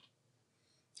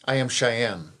I am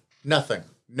Cheyenne. Nothing,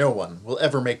 no one, will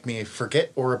ever make me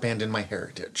forget or abandon my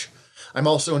heritage. I'm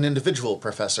also an individual,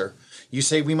 Professor. You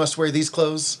say we must wear these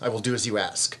clothes, I will do as you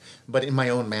ask, but in my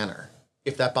own manner.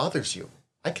 If that bothers you,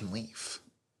 I can leave.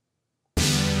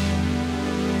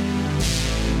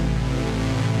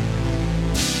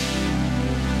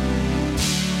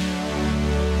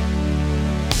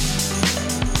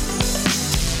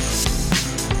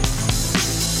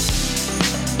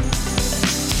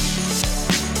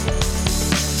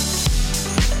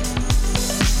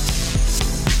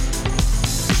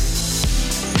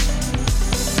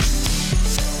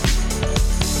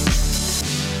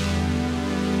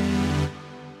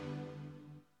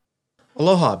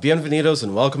 Aloha, bienvenidos,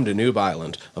 and welcome to Noob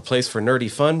Island, a place for nerdy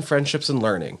fun, friendships, and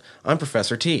learning. I'm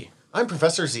Professor T. I'm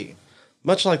Professor Z.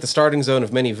 Much like the starting zone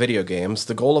of many video games,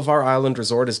 the goal of our island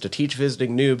resort is to teach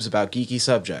visiting noobs about geeky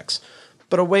subjects,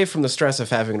 but away from the stress of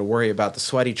having to worry about the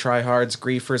sweaty tryhards,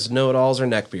 griefers, know-it-alls, or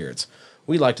neckbeards.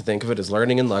 We like to think of it as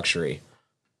learning and luxury.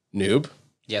 Noob?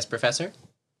 Yes, Professor?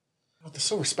 Oh, they're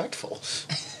so respectful.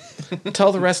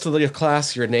 Tell the rest of the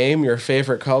class your name, your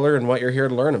favorite color, and what you're here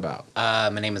to learn about. My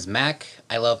name is Mac.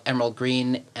 I love emerald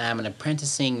green, and I'm an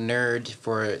apprenticing nerd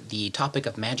for the topic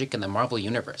of magic in the Marvel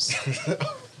Universe.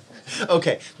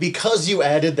 Okay, because you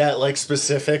added that,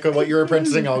 specific of what you're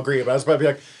apprenticing, I'll agree. But I was about to be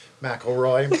like,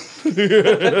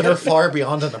 McElroy, you're far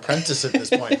beyond an apprentice at this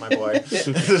point, my boy.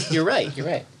 You're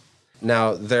right.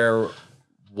 Now, there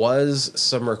was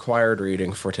some required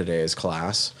reading for today's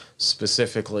class,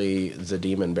 specifically the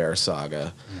Demon Bear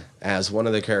Saga, as one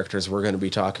of the characters we're going to be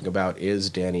talking about is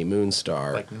Dani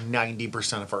Moonstar. Like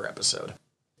 90% of our episode.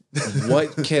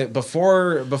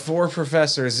 Before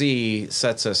Professor Z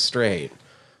sets us straight,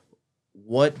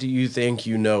 what do you think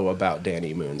you know about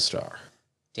Dani Moonstar?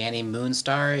 Dani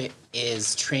Moonstar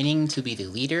is training to be the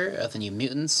leader of the New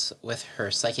Mutants with her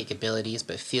psychic abilities,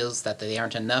 but feels that they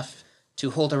aren't enough to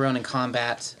hold her own in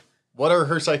combat. What are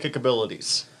her psychic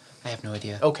abilities? I have no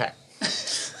idea. Okay.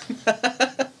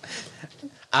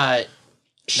 Not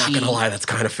gonna lie, that's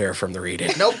kind of fair from the reading.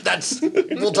 Nope,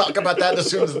 we'll talk about that as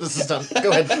soon as this is done.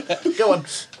 Go ahead. Go on.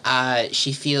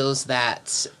 She feels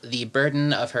that the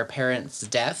burden of her parents'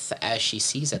 death, as she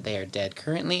sees that they are dead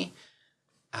currently,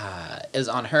 is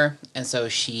on her, and so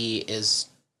she is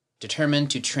determined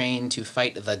to train to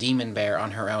fight the Demon Bear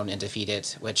on her own and defeat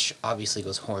it, which obviously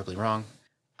goes horribly wrong.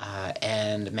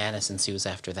 And madness ensues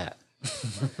after that.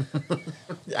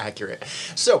 Accurate.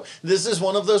 So, this is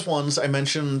one of those ones I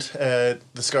mentioned, the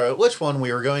Scarlet Witch one.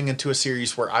 We were going into a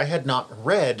series where I had not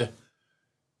read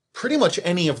pretty much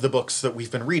any of the books that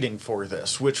we've been reading for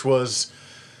this, which was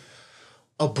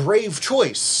a brave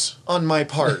choice on my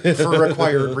part for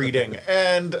required reading.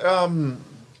 And,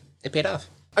 It paid off.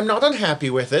 I'm not unhappy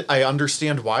with it. I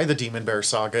understand why the Demon Bear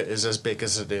Saga is as big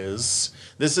as it is.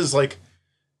 This is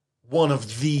one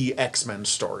of the X-Men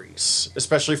stories,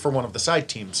 especially for one of the side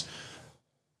teams.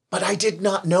 But I did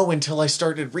not know until I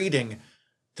started reading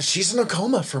that she's in a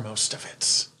coma for most of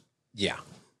it. Yeah.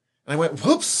 And I went,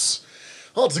 whoops!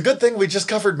 Well, it's a good thing we just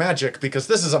covered Magic, because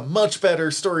this is a much better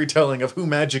storytelling of who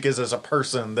Magic is as a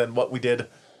person than what we did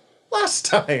last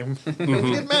time when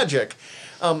we did Magic.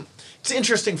 It's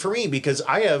interesting for me because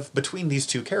I have, between these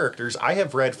two characters, I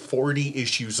have read 40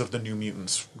 issues of the New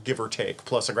Mutants, give or take,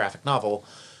 plus a graphic novel,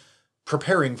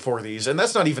 preparing for these. And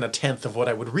that's not even a tenth of what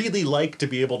I would really like to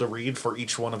be able to read for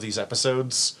each one of these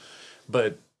episodes.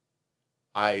 But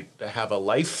I have a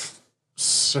life,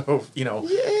 so,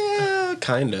 Yeah,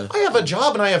 kind of. I have a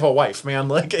job and I have a wife,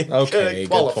 man. Okay, it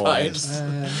qualifies.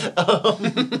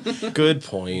 Good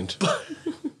point.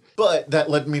 But that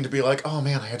led me to be like, oh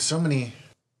man,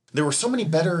 there were so many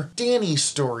better Dani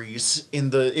stories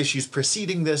in the issues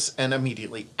preceding this and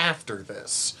immediately after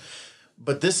this.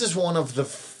 But this is one of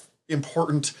the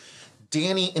important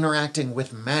Dani interacting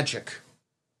with magic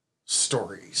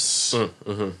stories.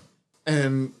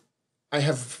 And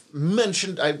I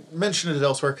mentioned it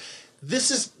elsewhere. This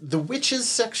is the witches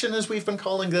section, as we've been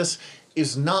calling this,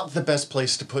 is not the best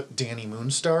place to put Dani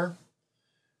Moonstar.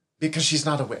 Because she's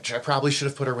not a witch. I probably should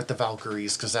have put her with the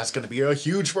Valkyries, because that's going to be a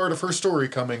huge part of her story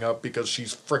coming up, because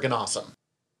she's friggin' awesome.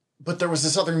 But there was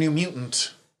this other New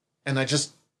Mutant, and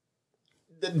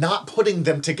not putting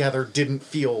them together didn't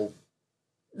feel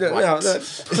right.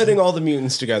 Putting all the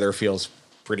mutants together feels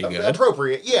pretty good.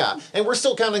 Appropriate, yeah. And we're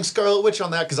still counting Scarlet Witch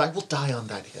on that, because I will die on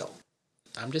that hill.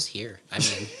 I'm just here. I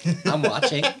mean, I'm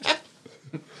watching.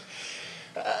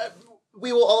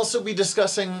 We will also be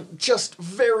discussing, just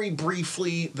very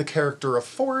briefly, the character of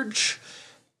Forge.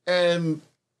 And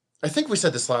I think we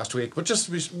said this last week, but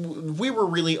we were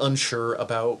really unsure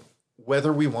about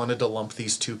whether we wanted to lump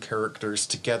these two characters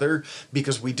together,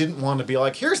 because we didn't want to be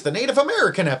like, here's the Native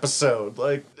American episode.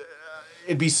 Like,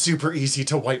 it'd be super easy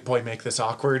to white boy make this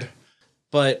awkward.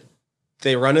 But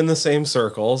they run in the same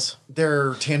circles.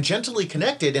 They're tangentially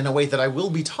connected in a way that I will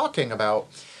be talking about.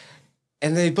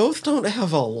 And they both don't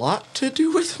have a lot to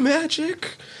do with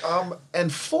magic.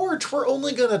 And Forge, we're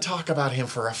only going to talk about him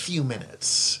for a few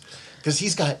minutes. Because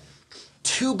he's got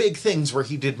two big things where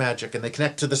he did magic, and they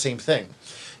connect to the same thing.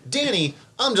 Danny,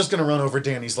 I'm just going to run over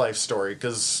Danny's life story,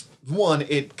 because, one,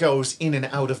 it goes in and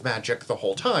out of magic the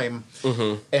whole time.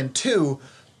 Mm-hmm. And two,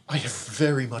 I have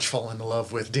very much fallen in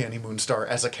love with Danny Moonstar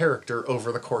as a character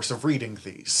over the course of reading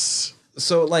these.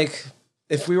 So, like,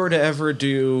 if we were to ever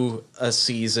do a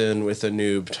season with a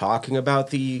noob talking about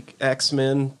the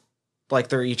X-Men, like,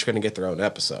 they're each going to get their own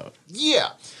episode. Yeah.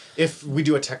 If we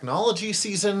do a technology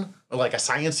season, or like a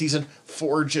science season,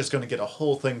 Forge is going to get a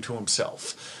whole thing to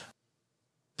himself.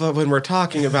 But when we're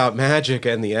talking about magic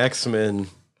and the X-Men,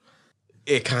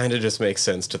 it kind of just makes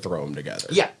sense to throw them together.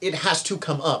 Yeah, it has to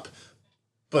come up.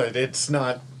 But it's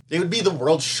not... It would be the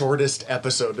world's shortest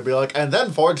episode to be like, and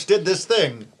then Forge did this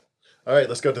thing. All right,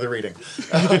 let's go to the reading.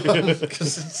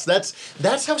 Because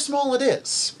that's how small it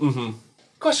is. Mm-hmm.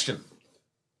 Question.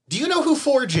 Do you know who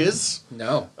Forge is?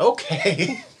 No.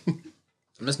 Okay.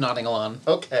 I'm just nodding along.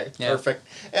 Okay, yeah. Perfect.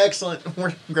 Excellent.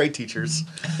 We're great teachers.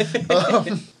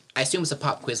 I assume it's a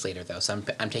pop quiz later, though, so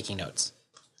I'm taking notes.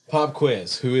 Pop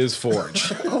quiz. Who is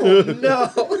Forge? Oh,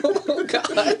 no. Oh,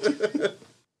 God.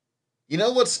 You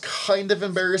know what's kind of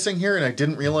embarrassing here, and I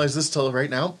didn't realize this till right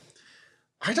now?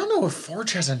 I don't know if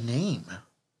Forge has a name.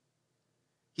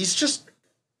 He's just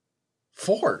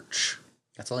Forge.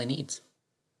 That's all he needs.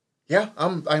 Yeah,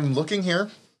 I'm looking here.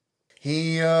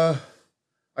 He, I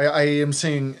am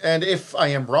seeing, and if I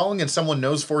am wrong and someone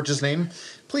knows Forge's name,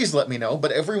 please let me know,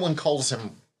 but everyone calls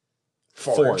him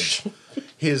Forge.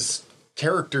 His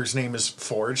character's name is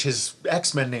Forge. His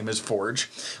X-Men name is Forge.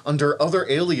 Under other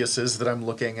aliases that I'm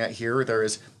looking at here, there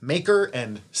is Maker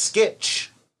and Skitch.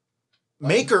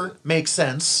 Maker makes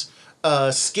sense.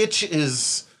 Skitch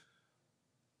is...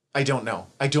 I don't know.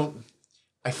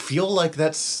 I feel like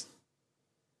that's...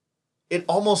 It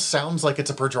almost sounds like it's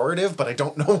a pejorative, but I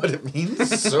don't know what it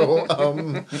means. So,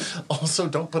 also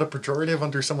don't put a pejorative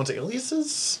under someone's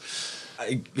aliases.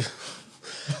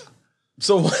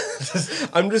 So,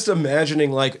 I'm just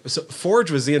imagining, like, so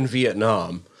Forge was in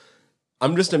Vietnam.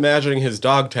 I'm just imagining his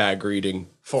dog tag reading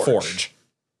Forge.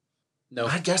 No,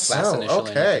 I guess so.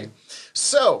 Okay.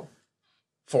 So,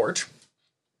 Forge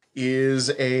is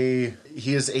a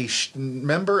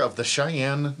member of the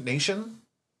Cheyenne Nation.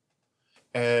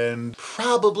 And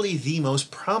probably the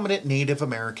most prominent Native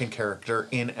American character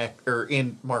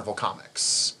in Marvel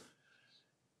Comics.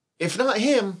 If not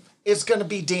him, it's going to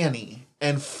be Danny.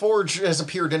 And Forge has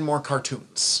appeared in more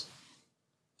cartoons.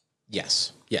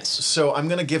 Yes. So I'm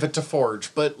going to give it to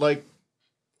Forge, but like...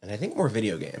 And I think more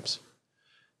video games.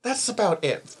 That's about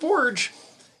it. Forge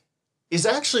is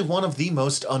actually one of the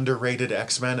most underrated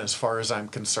X-Men as far as I'm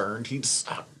concerned. He's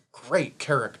a great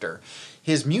character.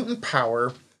 His mutant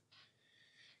power...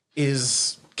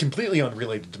 is completely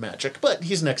unrelated to magic, but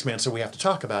he's an X-Man, so we have to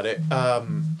talk about it.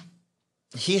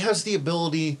 He has the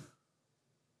ability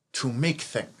to make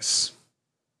things.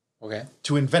 Okay.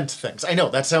 To invent things. I know,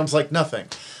 that sounds like nothing.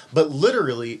 But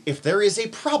literally, if there is a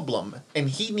problem and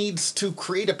he needs to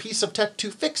create a piece of tech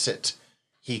to fix it,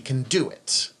 he can do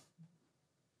it.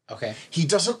 Okay. He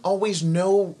doesn't always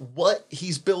know what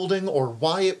he's building or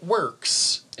why it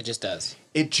works. It just does.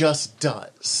 It just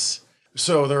does.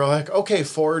 So they're like, okay,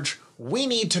 Forge, we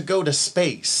need to go to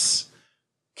space.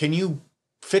 Can you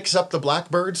fix up the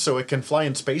Blackbird so it can fly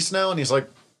in space now? And he's like,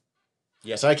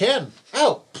 yes, I can.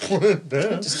 Ow.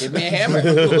 Just give me a hammer.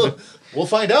 We'll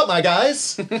find out, my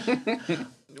guys.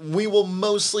 We will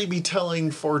mostly be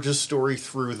telling Forge's story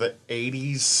through the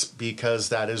 80s because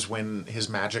that is when his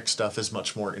magic stuff is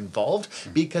much more involved,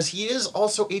 because he is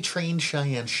also a trained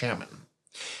Cheyenne shaman.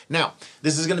 Now,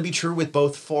 this is going to be true with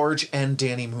both Forge and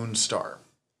Danny Moonstar.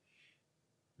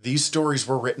 These stories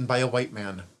were written by a white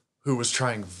man who was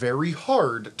trying very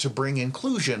hard to bring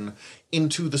inclusion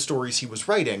into the stories he was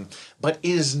writing, but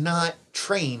is not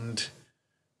trained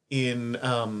in...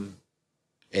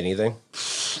 anything?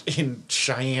 In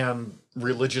Cheyenne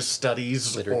religious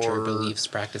studies. Literature, beliefs,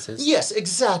 practices. Yes,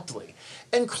 exactly.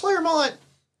 And Claremont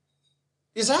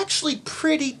is actually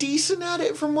pretty decent at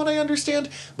it from what I understand,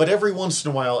 but every once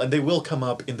in a while, and they will come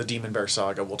up in the Demon Bear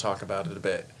saga, we'll talk about it a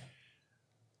bit,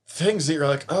 things that you're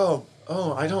like, oh,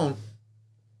 I don't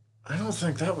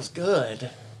think that was good.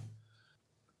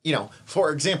 You know,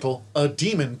 for example, a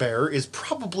demon bear is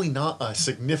probably not a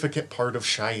significant part of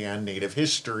Cheyenne native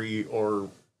history or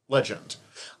legend.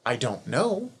 I don't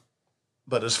know,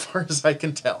 but as far as I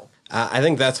can tell. I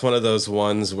think that's one of those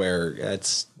ones where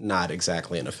it's not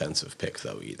exactly an offensive pick,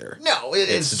 though, either. No,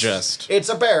 it's just... It's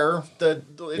a bear.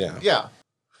 Yeah. Yeah.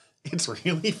 It's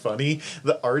really funny.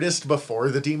 The artist before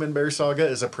the Demon Bear saga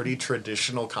is a pretty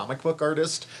traditional comic book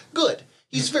artist. Good.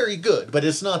 He's very good, but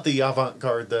it's not the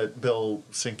avant-garde that Bill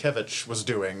Sienkiewicz was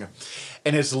doing.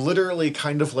 And it's literally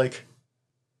kind of like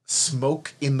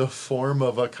smoke in the form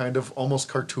of a kind of almost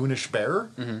cartoonish bear.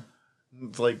 Mm-hmm.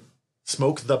 Like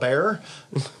Smoke the Bear.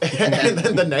 And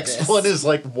then the next one is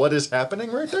like, what is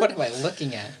happening right there? What am I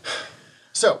looking at?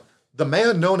 So, the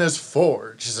man known as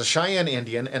Forge is a Cheyenne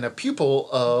Indian and a pupil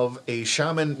of a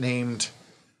shaman named,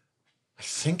 I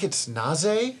think it's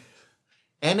Naze?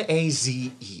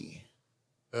 Naze.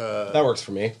 That works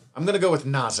for me. I'm going to go with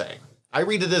Naze. I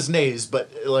read it as Naze,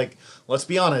 but, like, let's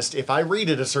be honest, if I read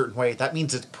it a certain way, that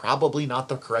means it's probably not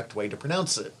the correct way to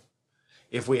pronounce it.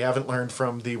 If we haven't learned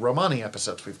from the Romani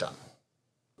episodes we've done.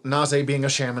 Naze being a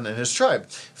shaman in his tribe.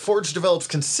 Forge develops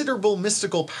considerable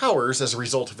mystical powers as a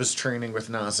result of his training with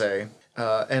Naze,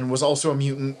 and was also a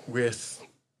mutant with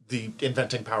the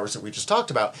inventing powers that we just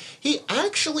talked about. He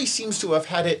actually seems to have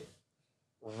had it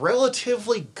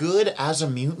relatively good as a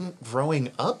mutant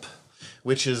growing up,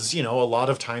 which is, you know, a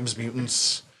lot of times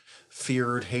mutants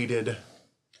feared, hated,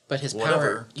 But his whatever.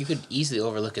 power, you could easily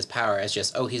overlook his power as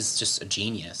just, oh, he's just a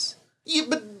genius. Yeah,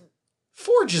 but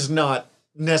Forge is not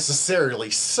necessarily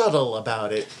subtle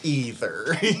about it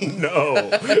either. No.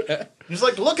 He's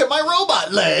like, look at my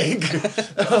robot leg!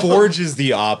 Forge is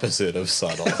the opposite of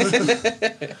subtle.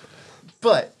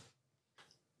 But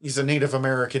he's a Native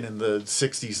American in the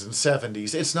 60s and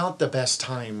 70s. It's not the best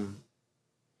time.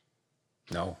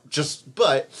 No.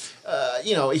 But,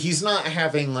 you know, he's not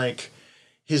having, like,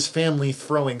 his family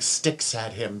throwing sticks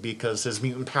at him because his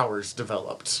mutant powers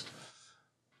developed.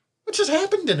 Which has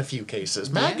happened in a few cases.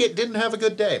 Maggot didn't have a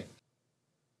good day.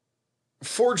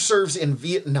 Forge serves in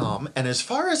Vietnam, and as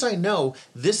far as I know,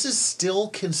 this is still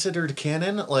considered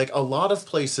canon. Like, a lot of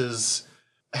places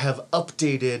have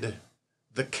updated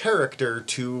the character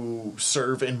to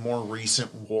serve in more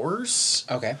recent wars.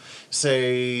 Okay.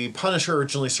 Say, Punisher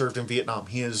originally served in Vietnam.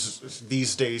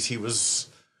 These days, he was,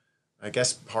 I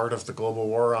guess, part of the global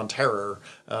war on terror.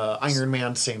 Iron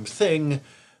Man, same thing.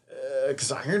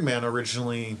 Because Iron Man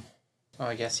originally... Oh,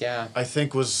 I guess, yeah. I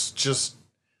think was just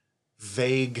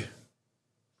vague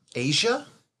Asia,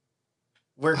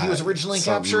 where he was originally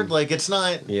captured. Like, it's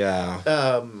not... Yeah.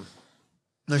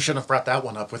 I shouldn't have brought that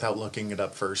one up without looking it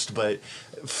up first, but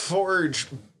Forge,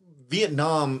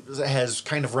 Vietnam has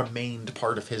kind of remained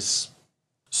part of his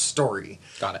story.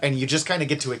 Got it. And you just kind of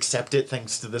get to accept it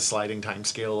thanks to the sliding time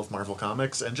scale of Marvel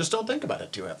Comics, and just don't think about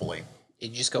it too heavily. You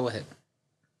just go with it.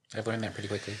 I've learned that pretty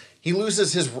quickly. He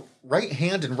loses his right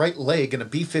hand and right leg in a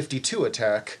B-52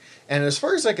 attack, and as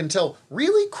far as I can tell,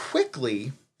 really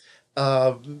quickly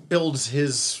builds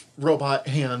his robot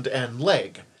hand and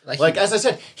leg. Like, as I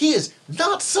said, he is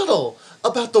not subtle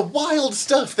about the wild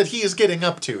stuff that he is getting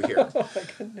up to here. Oh my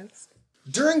goodness.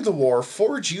 During the war,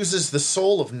 Forge uses the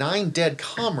soul of 9 dead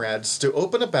comrades to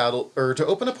open a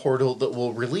portal that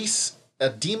will release a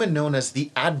demon known as the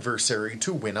Adversary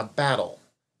to win a battle.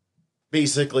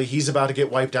 Basically, he's about to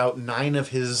get wiped out. 9 of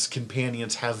his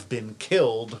companions have been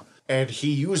killed, and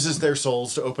he uses their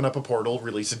souls to open up a portal,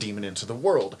 release a demon into the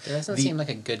world. That doesn't seem like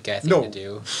a good guy thing to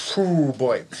do. Oh,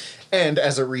 boy. And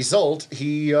as a result,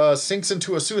 he sinks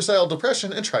into a suicidal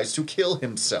depression and tries to kill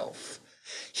himself.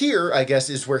 Here, I guess,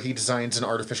 is where he designs an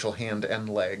artificial hand and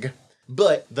leg.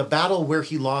 But the battle where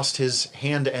he lost his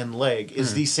hand and leg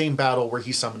is the same battle where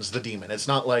he summons the demon. It's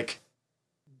not like,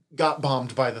 got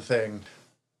bombed by the thing,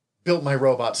 built my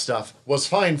robot stuff, was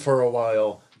fine for a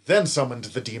while, then summoned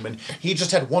the demon. He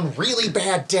just had one really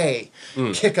bad day,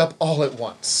 kick up all at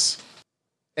once.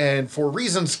 And for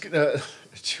reasons,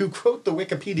 to quote the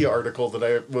Wikipedia article that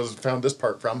I found this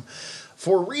part from,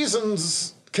 for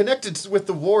reasons connected with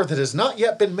the war that has not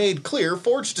yet been made clear,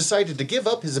 Forge decided to give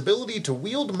up his ability to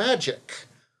wield magic.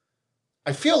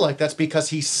 I feel like that's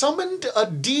because he summoned a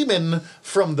demon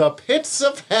from the pits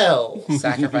of hell.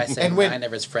 Sacrificing 9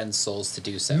 of his friends' souls to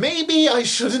do so. Maybe I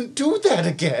shouldn't do that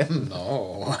again.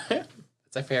 No.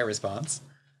 That's a fair response.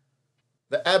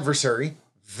 The Adversary,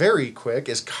 very quick,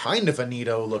 is kind of a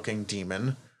neato-looking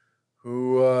demon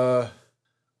who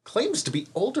claims to be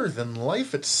older than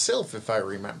life itself, if I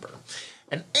remember.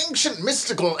 an ancient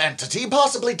mystical entity,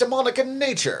 possibly demonic in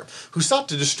nature, who sought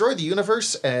to destroy the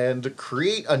universe and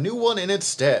create a new one in its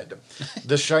stead.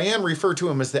 The Cheyenne refer to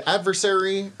him as the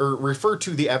adversary, or refer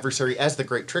to the adversary as the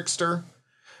Great Trickster,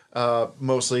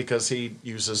 mostly because he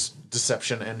uses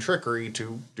deception and trickery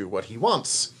to do what he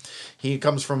wants. He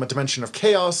comes from a dimension of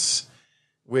chaos,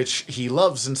 which he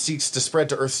loves and seeks to spread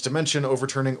to Earth's dimension,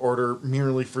 overturning order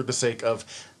merely for the sake of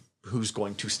who's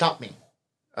going to stop me.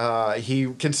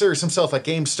 He considers himself a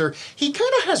gamester. He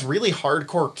kind of has really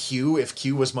hardcore Q if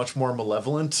Q was much more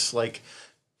malevolent, like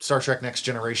Star Trek Next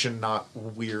Generation, not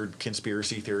weird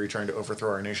conspiracy theory trying to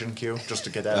overthrow our nation Q, just to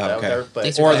get that out there.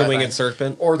 But, or the Winged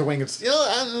Serpent. Or the Winged...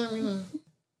 I mean,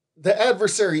 the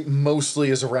adversary mostly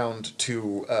is around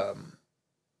to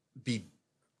be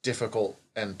difficult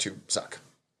and to suck.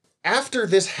 After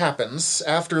this happens,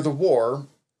 after the war,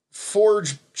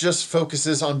 Forge just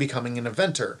focuses on becoming an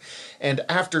inventor. And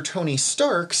after Tony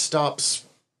Stark stops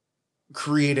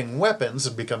creating weapons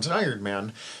and becomes an Iron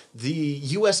Man, the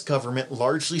US government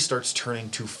largely starts turning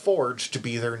to Forge to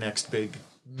be their next big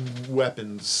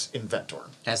weapons inventor.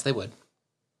 As they would.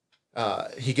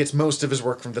 He gets most of his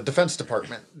work from the Defense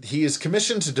Department. He is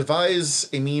commissioned to devise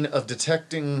a mean of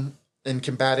detecting and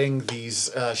combating these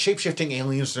shape-shifting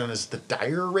aliens known as the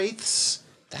Dire Wraiths.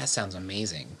 That sounds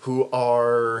amazing. Who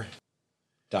are...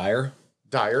 Dire,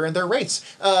 and they're Wraiths.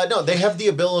 No, they have the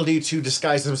ability to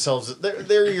disguise themselves.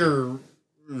 They're your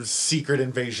secret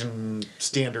invasion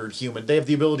standard human. They have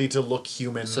the ability to look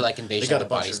human. So like Invasion of the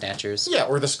Body Snatchers? Yeah,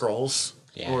 or the Skrulls.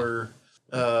 Yeah. Or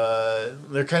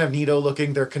they're kind of neato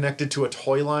looking. They're connected to a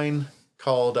toy line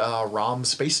called Rom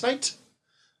Space Knight.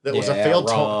 That was a failed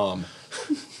Rom.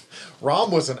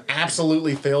 Rom was an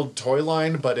absolutely failed toy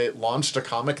line, but it launched a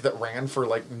comic that ran for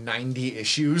like 90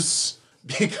 issues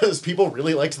because people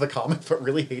really liked the comic but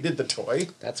really hated the toy.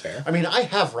 That's fair. I mean, I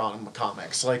have Rom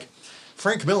comics. Like,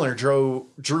 Frank Miller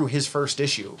drew his first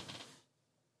issue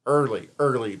early,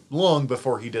 long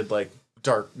before he did like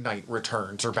Dark Knight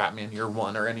Returns or Batman Year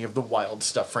One or any of the wild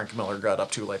stuff Frank Miller got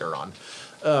up to later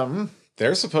on.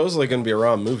 There's supposedly going to be a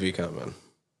Rom movie coming.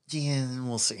 Yeah,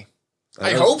 we'll see.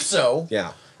 I hope so.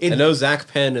 Yeah. I know Zach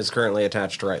Penn is currently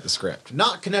attached to write the script.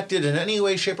 Not connected in any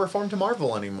way, shape, or form to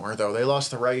Marvel anymore, though. They lost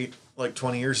the right like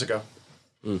 20 years ago.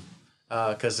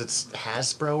 Because it's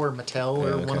Hasbro or Mattel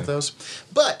or one of those.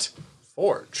 But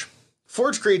Forge.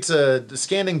 Forge creates a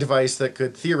scanning device that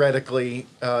could theoretically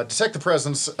detect the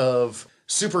presence of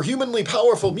superhumanly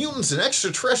powerful mutants and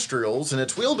extraterrestrials in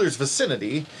its wielder's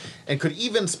vicinity, and could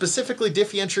even specifically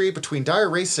differentiate between Dire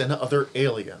Wraiths and other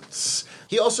aliens.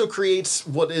 He also creates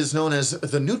what is known as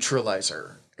the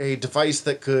Neutralizer, a device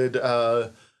that could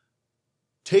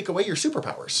take away your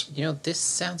superpowers. You know, this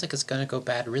sounds like it's going to go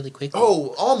bad really quickly.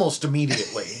 Oh, almost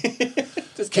immediately.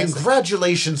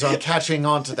 Congratulations on catching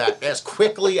on to that as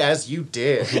quickly as you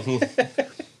did.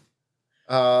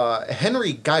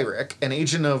 Henry Gyrick, an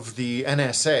agent of the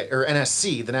NSA, or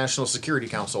NSC, the National Security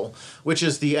Council, which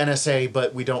is the NSA,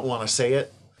 but we don't want to say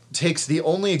it, takes the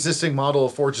only existing model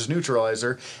of Forge's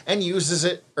neutralizer and uses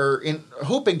it,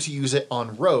 hoping to use it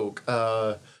on Rogue,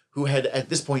 who had, at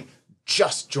this point,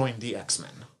 just joined the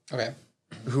X-Men. Okay.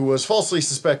 Who was falsely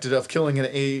suspected of killing an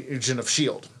agent of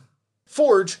S.H.I.E.L.D.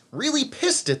 Forge, really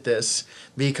pissed at this,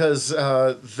 because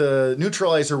the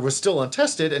neutralizer was still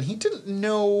untested, and he didn't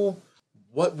know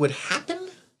what would happen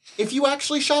if you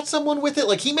actually shot someone with it.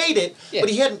 Like, he made it, but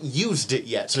he hadn't used it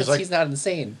yet. So he's like, he's not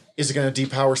insane. Is it going to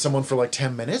depower someone for like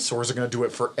 10 minutes, or is it going to do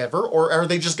it forever, or are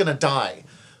they just going to die?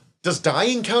 Does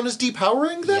dying count as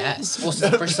depowering them? Yes. Well,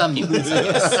 for some mutants, I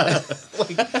guess.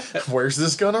 Like, where's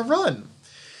this going to run?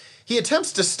 He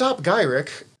attempts to stop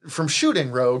Gyrick from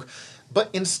shooting Rogue, but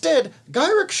instead,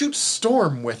 Gyrick shoots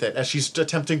Storm with it as she's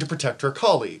attempting to protect her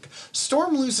colleague.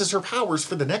 Storm loses her powers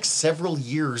for the next several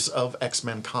years of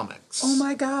X-Men comics. Oh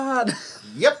my god.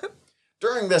 Yep.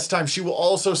 During this time, she will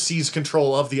also seize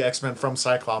control of the X-Men from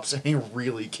Cyclops in a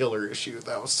really killer issue,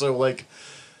 though. So, like,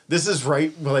 this is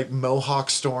right, like, Mohawk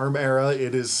Storm era.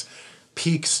 It is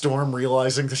peak Storm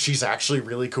realizing that she's actually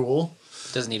really cool.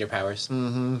 Doesn't need her powers.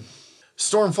 Mm-hmm.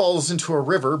 Storm falls into a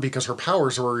river because her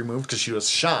powers were removed because she was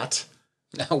shot.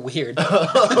 Oh, weird.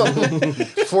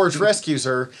 Forge rescues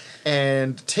her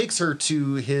and takes her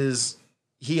to his...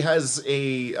 He has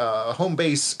a home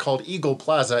base called Eagle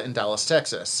Plaza in Dallas,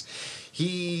 Texas.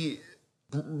 He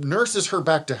nurses her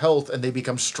back to health, and they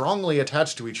become strongly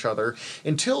attached to each other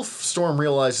until Storm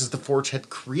realizes the Forge had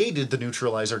created the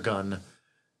neutralizer gun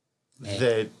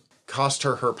that cost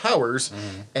her her powers,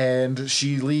 and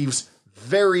she leaves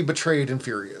very betrayed and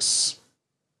furious.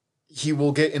 He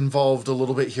will get involved a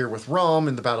little bit here with Rom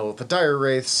in the battle with the Dire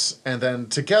Wraiths, and then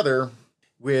together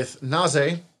with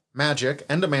Naze, Magik,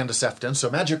 and Amanda Sefton, so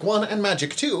Magik 1 and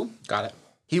Magik 2. Got it.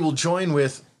 He will join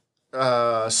with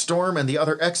Storm and the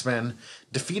other X-Men,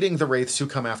 defeating the Wraiths who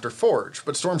come after Forge.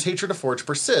 But Storm's hatred of Forge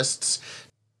persists.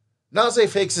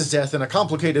 Naze fakes his death in a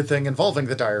complicated thing involving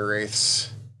the Dire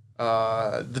Wraiths.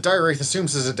 The Dire Wraith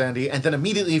assumes his identity and then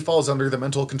immediately falls under the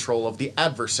mental control of the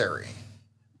adversary.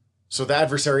 So the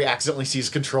adversary accidentally sees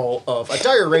control of a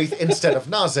Dire Wraith instead of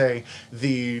Naze,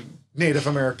 the Native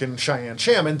American Cheyenne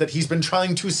shaman that he's been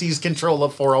trying to seize control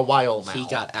of for a while now. He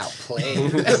got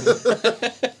outplayed.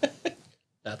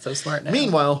 Not so smart now.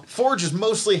 Meanwhile, Forge is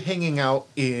mostly hanging out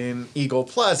in Eagle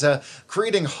Plaza,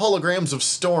 creating holograms of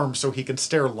Storm so he can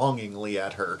stare longingly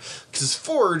at her. Because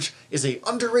Forge is a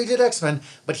underrated X-Men,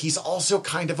 but he's also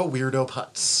kind of a weirdo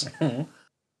putz.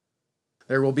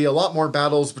 There will be a lot more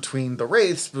battles between the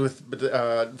Wraiths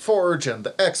with Forge and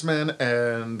the X-Men,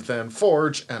 and then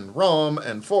Forge and Rom,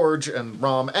 and Forge and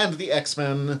Rom and the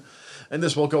X-Men. And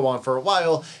this will go on for a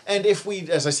while. And if we,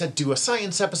 as I said, do a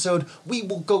science episode, we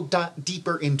will go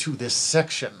deeper into this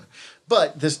section.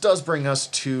 But this does bring us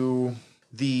to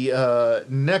the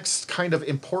next kind of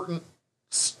important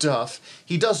stuff.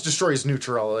 He does destroy his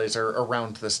neutralizer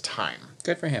around this time.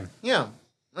 Good for him. Yeah.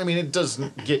 I mean, it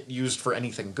doesn't get used for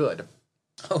anything good.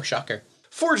 Oh, shocker.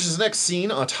 Forge is next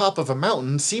seen on top of a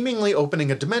mountain, seemingly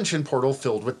opening a dimension portal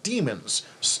filled with demons.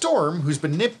 Storm, who's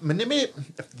been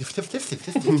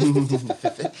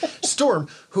Storm,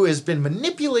 who has been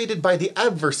manipulated by the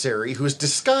adversary, who is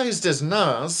disguised as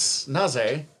Naze.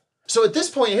 So at this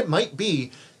point, it might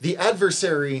be the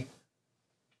adversary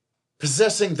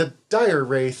possessing the Dire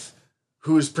Wraith,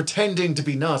 who is pretending to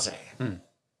be Naze.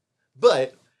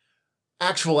 But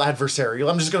actual adversary,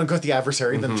 I'm just going to go with the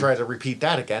adversary and then try to repeat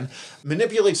that again,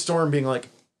 manipulate Storm being like,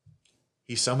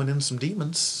 he's summoning some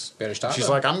demons. Better stop She's him.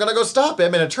 like, I'm going to go stop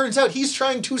him. And it turns out he's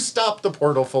trying to stop the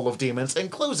portal full of demons and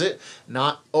close it,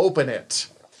 not open it.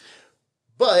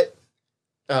 But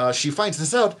she finds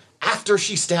this out after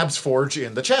she stabs Forge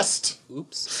in the chest.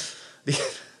 Oops.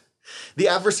 The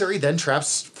adversary then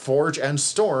traps Forge and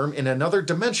Storm in another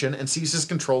dimension and seizes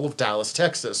control of Dallas,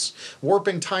 Texas,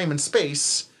 warping time and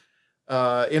space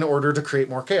in order to create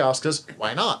more chaos, because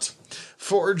why not?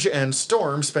 Forge and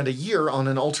Storm spend a year on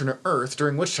an alternate Earth,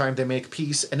 during which time they make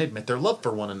peace and admit their love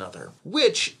for one another.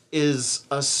 Which is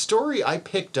a story I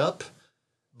picked up,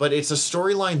 but it's a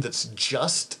storyline that's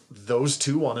just those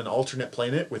two on an alternate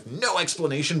planet with no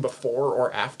explanation before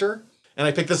or after. And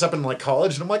I picked this up in like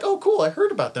college, and I'm like, oh cool, I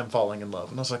heard about them falling in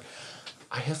love. And I was like,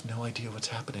 I have no idea what's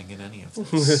happening in any of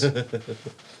this.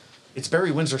 It's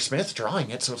Barry Windsor Smith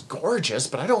drawing it, so it's gorgeous,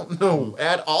 but I don't know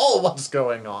at all what's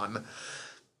going on.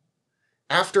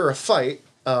 After a fight,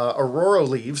 Aurora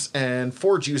leaves, and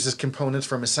Forge uses components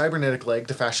from his cybernetic leg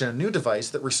to fashion a new device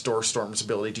that restores Storm's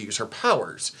ability to use her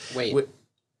powers. Wait.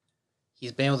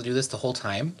 He's been able to do this the whole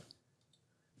time?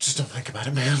 Just don't think about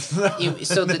it, man.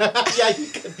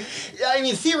 Yeah, I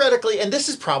mean, theoretically, and this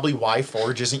is probably why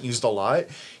Forge isn't used a lot,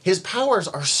 his powers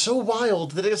are so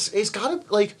wild that it's got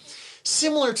to, like,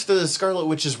 similar to the Scarlet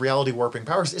Witch's reality warping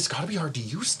powers, it's got to be hard to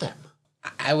use them.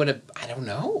 I don't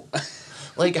know.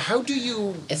 Like, how do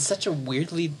you... It's such a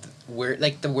weirdly...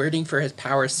 Like, the wording for his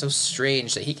power is so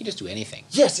strange that he can just do anything.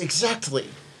 Yes, exactly.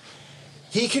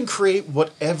 He can create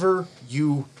whatever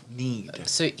you need.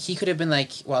 So he could have been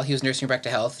like, while he was nursing her back to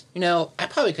health, I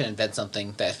probably could invent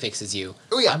something that fixes you.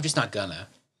 Oh, yeah. I'm just not gonna.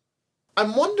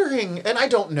 I'm wondering, and I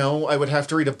don't know, I would have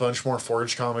to read a bunch more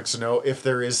Forge comics to know if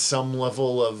there is some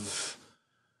level of...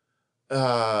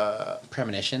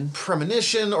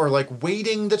 premonition or like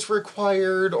waiting that's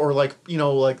required, or like,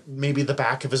 like maybe the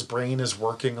back of his brain is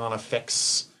working on a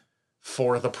fix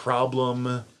for the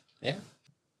problem. Yeah.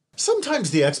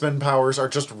 Sometimes the X-Men powers are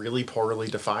just really poorly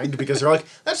defined because they're like,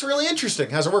 that's really interesting.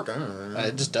 How's it work?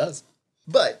 It just does.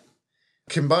 But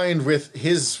combined with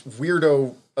his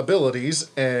weirdo abilities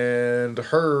and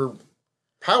her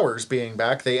powers being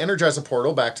back, they energize a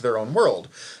portal back to their own world.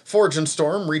 Forge and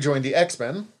Storm rejoin the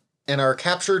X-Men and are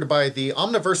captured by the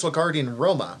Omniversal Guardian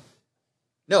Roma.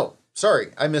 No,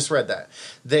 sorry, I misread that.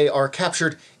 They are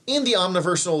captured in the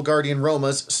Omniversal Guardian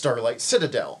Roma's Starlight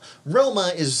Citadel.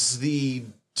 Roma is the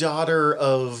daughter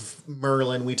of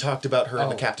Merlin. We talked about her in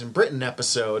the Captain Britain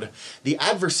episode. The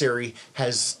adversary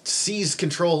has seized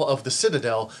control of the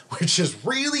Citadel, which is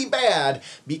really bad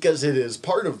because it is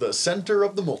part of the center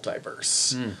of the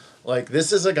multiverse. Like,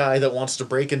 this is a guy that wants to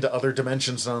break into other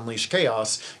dimensions and unleash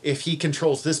chaos. If he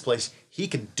controls this place, he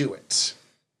can do it.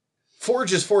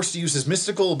 Forge is forced to use his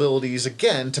mystical abilities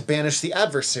again to banish the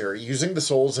adversary, using the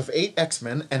souls of 8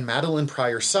 X-Men and Madeline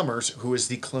Pryor Summers, who is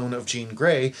the clone of Jean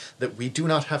Grey, that we do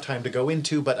not have time to go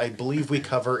into, but I believe we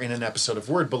cover in an episode of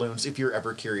Word Balloons if you're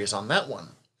ever curious on that one.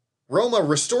 Roma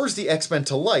restores the X-Men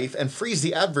to life and frees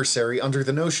the adversary under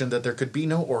the notion that there could be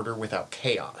no order without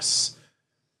chaos.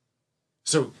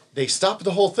 So they stop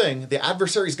the whole thing. The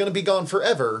adversary's going to be gone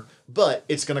forever, but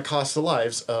it's going to cost the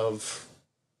lives of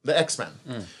the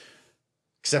X-Men.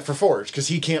 Except for Forge, because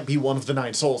he can't be one of the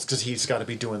 9 souls, because he's got to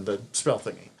be doing the spell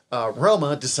thingy.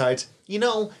 Roma decides,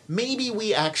 maybe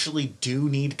we actually do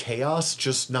need chaos,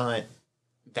 just not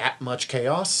that much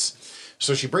chaos.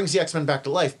 So she brings the X-Men back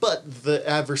to life, but the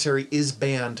adversary is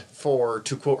banned for,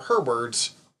 to quote her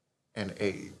words, an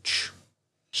age.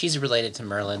 She's related to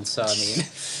Merlin, so I mean...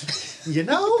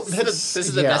 this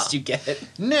is the best you get.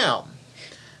 Now,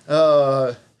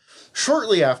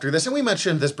 shortly after this, and we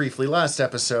mentioned this briefly last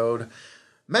episode,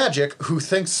 Magic, who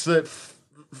thinks that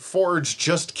Forge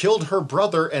just killed her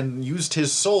brother and used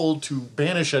his soul to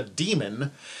banish a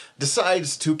demon,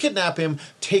 decides to kidnap him,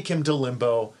 take him to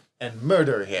Limbo, and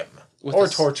murder him.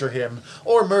 Torture him,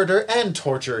 or murder and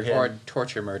torture him. Or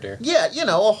torture murder. Yeah,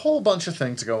 a whole bunch of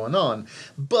things going on.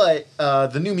 But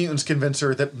the New Mutants convince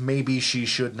her that maybe she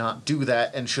should not do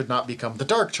that and should not become the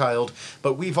Dark Child.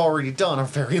 But we've already done a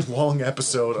very long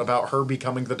episode about her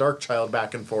becoming the Dark Child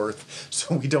back and forth,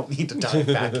 so we don't need to dive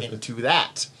back into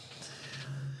that.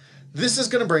 This is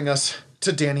going to bring us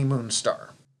to Dani Moonstar.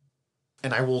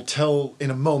 And I will tell in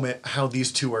a moment how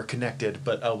these two are connected,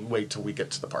 but I'll wait till we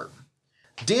get to the part.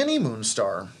 Dani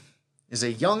Moonstar is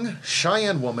a young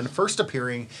Cheyenne woman first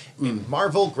appearing in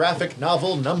Marvel graphic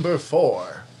novel number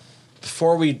 4.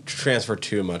 Before we transfer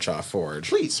too much off Forge,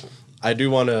 Please. I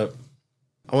want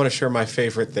to share my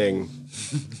favorite thing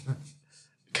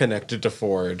connected to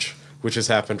Forge, which has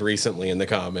happened recently in the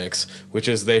comics, which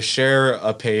is they share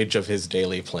a page of his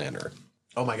daily planner.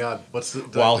 Oh my god, what's the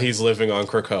while he's living on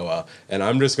Krakoa, and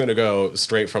I'm just going to go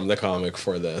straight from the comic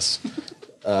for this.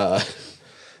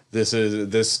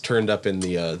 This turned up in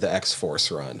the X-Force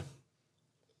run.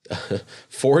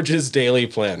 Forge's daily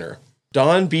planner.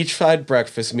 Dawn beachside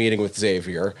breakfast meeting with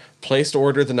Xavier. Placed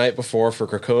order the night before for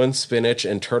Krakoan spinach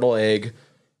and turtle egg.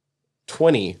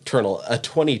 20 turtle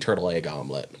egg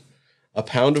omelet. A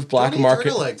pound of black market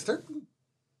turtle eggs.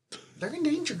 They're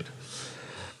endangered.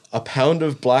 A pound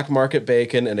of black market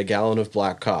bacon and a gallon of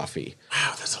black coffee.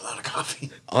 Wow, that's a lot of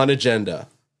coffee. On agenda,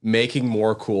 making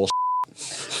more cool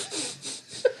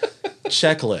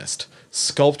checklist.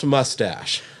 Sculpt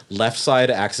mustache. Left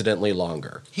side accidentally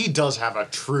longer. He does have a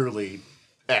truly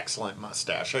excellent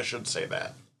mustache, I should say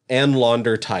that. And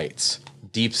launder tights.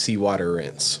 Deep seawater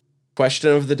rinse.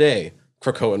 Question of the day.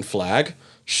 Krakoan flag.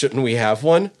 Shouldn't we have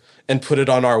one? And put it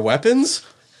on our weapons?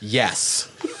 Yes.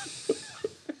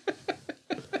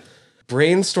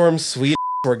 Brainstorm sweet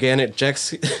organic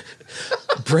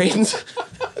brains.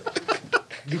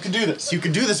 You can do this. You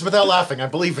can do this without laughing. I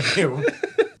believe in you.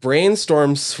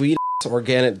 Brainstorm sweet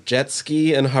organic jet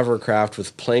ski and hovercraft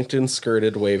with plankton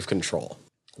skirted wave control.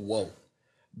 Whoa.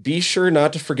 Be sure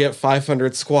not to forget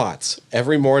 500 squats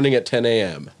every morning at 10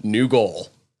 a.m. New goal.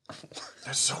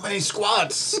 There's so many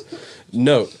squats.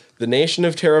 Note, the nation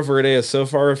of Terra Verde has so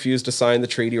far refused to sign the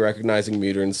treaty recognizing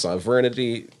mutant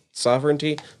sovereignty.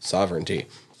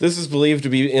 This is believed to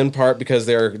be in part because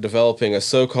they are developing a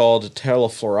so-called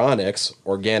telefloronics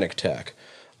organic tech.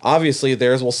 Obviously,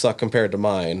 theirs will suck compared to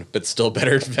mine, but still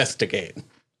better investigate.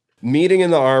 Meeting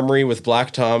in the armory with Black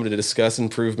Tom to discuss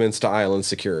improvements to island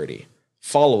security.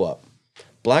 Follow-up.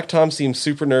 Black Tom seems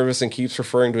super nervous and keeps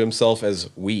referring to himself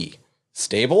as we.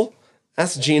 Stable?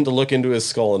 Ask Jean to look into his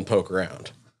skull and poke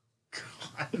around.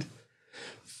 God.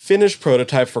 Finished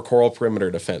prototype for coral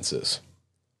perimeter defenses.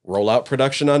 Roll out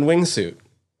production on wingsuit.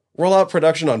 Roll out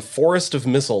production on forest of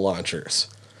missile launchers.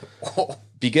 Whoa.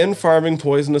 Begin farming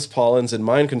poisonous pollens and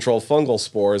mind control fungal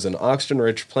spores and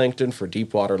oxygen-rich plankton for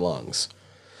deep water lungs.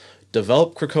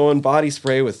 Develop Krakoan body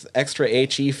spray with extra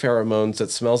HE pheromones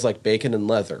that smells like bacon and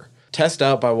leather. Test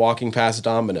out by walking past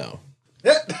Domino.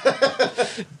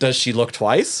 Does she look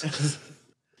twice?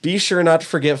 Be sure not to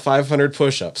forget 500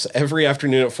 push-ups every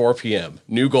afternoon at 4 p.m.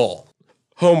 New goal.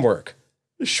 Homework.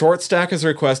 Short Stack has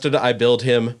requested I build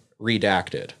him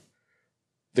redacted.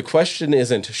 The question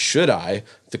isn't, should I?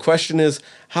 The question is,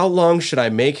 how long should I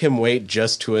make him wait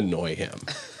just to annoy him?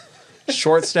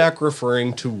 Short Stack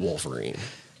referring to Wolverine.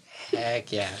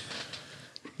 Heck yeah.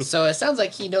 So it sounds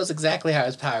like he knows exactly how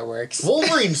his power works.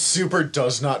 Wolverine super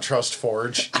does not trust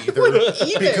Forge either.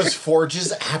 Because Forge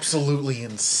is absolutely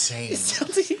insane. It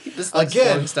sounds like this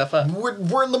Again, stuff up.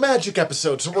 We're in the magic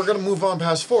episode, so we're going to move on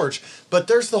past Forge. But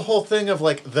there's the whole thing of,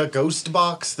 like, the ghost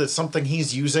box that's something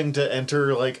he's using to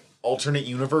enter, like, alternate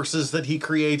universes that he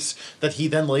creates that he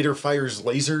then later fires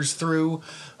lasers through.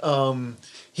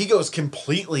 He goes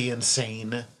completely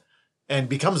insane and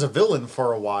becomes a villain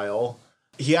for a while.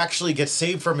 He actually gets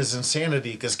saved from his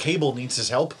insanity because Cable needs his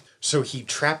help. So he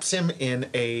traps him in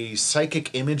a psychic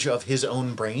image of his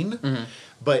own brain. Mm-hmm.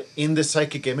 But in the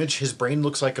psychic image, his brain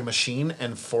looks like a machine,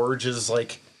 and Forge's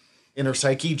like inner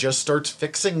psyche just starts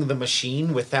fixing the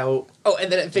machine without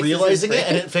and then it fixes realizing it,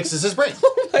 and it fixes his brain.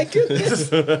 Oh my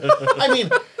goodness. I mean,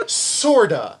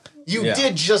 sorta. You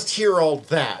did just hear all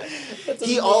that.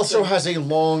 He also has a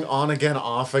long on-again,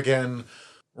 off-again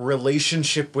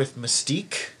relationship with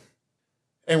Mystique.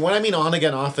 And when I mean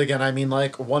on-again, off-again, I mean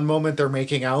like one moment they're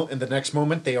making out, and the next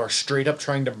moment they are straight up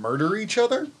trying to murder each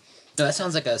other. No, that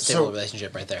sounds like a stable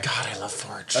relationship right there. God, I love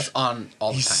Forge. That's on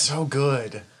all the time. He's so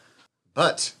good.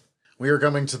 But we are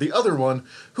coming to the other one,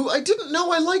 who I didn't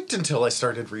know I liked until I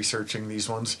started researching these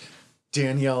ones.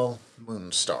 Danielle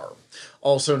Moonstar.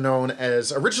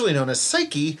 Originally known as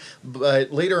Psyche,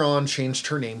 but later on changed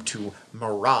her name to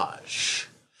Mirage.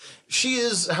 She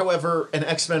is, however, an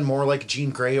X-Men more like Jean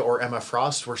Grey or Emma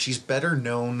Frost, where she's better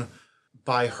known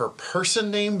by her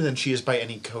person name than she is by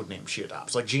any code name she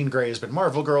adopts. Like Jean Grey has been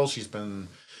Marvel Girl, she's been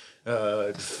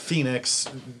Phoenix.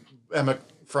 Emma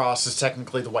Frost is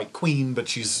technically the White Queen, but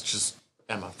she's just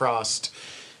Emma Frost.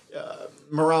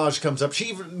 Mirage comes up. She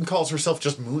even calls herself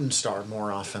just Moonstar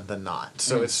more often than not.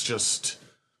 So it's just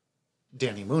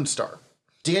Dani Moonstar.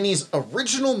 Dani's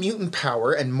original mutant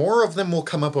power, and more of them will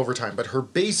come up over time, but her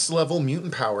base level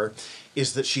mutant power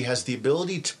is that she has the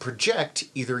ability to project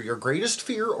either your greatest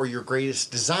fear or your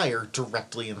greatest desire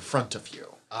directly in front of you.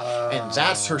 And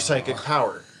that's her psychic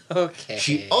power. Okay.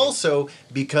 She also,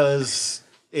 because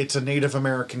it's a Native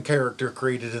American character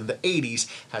created in the 80s,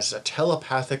 has a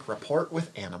telepathic rapport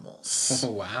with animals.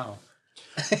 Wow.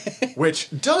 Which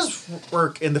does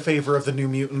work in the favor of the New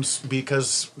Mutants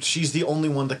because she's the only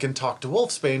one that can talk to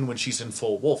Wolfsbane when she's in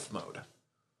full wolf mode.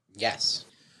 Yes.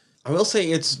 I will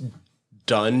say it's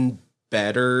done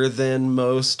better than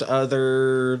most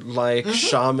other, like,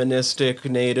 shamanistic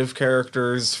native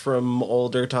characters from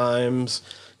older times,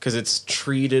 because it's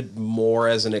treated more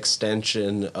as an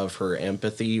extension of her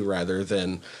empathy rather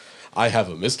than, I have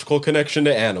a mystical connection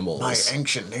to animals. My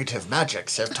ancient native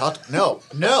magics have taught... No.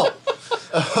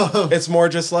 It's more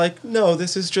just like, no,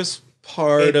 this is just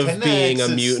part of being a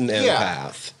mutant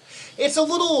empath. It's a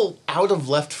little out of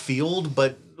left field,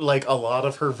 but like a lot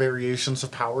of her variations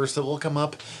of powers that will come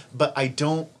up, but I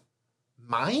don't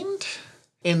mind.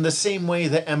 In the same way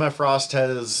that Emma Frost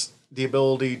has the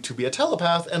ability to be a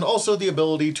telepath and also the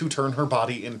ability to turn her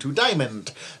body into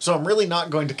diamond. So I'm really not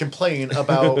going to complain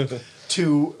about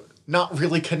two not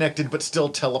really connected but still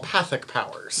telepathic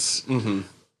powers. Mm-hmm.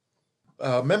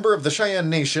 Member of the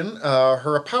Cheyenne Nation,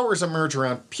 her powers emerge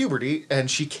around puberty, and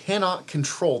she cannot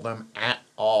control them at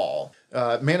all.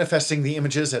 Manifesting the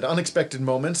images at unexpected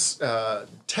moments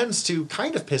tends to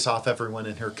kind of piss off everyone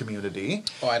in her community.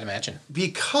 Oh, I'd imagine.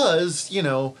 Because,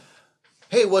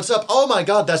 hey, what's up? Oh my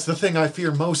god, that's the thing I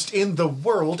fear most in the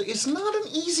world is not an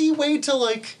easy way to,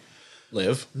 like...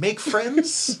 live. Make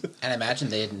friends. And imagine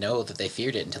they didn't know that they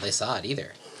feared it until they saw it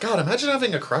either. God, imagine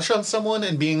having a crush on someone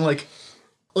and being, like...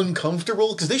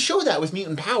 uncomfortable, because they show that with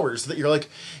mutant powers, that you're like,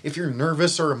 if you're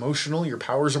nervous or emotional, your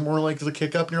powers are more likely to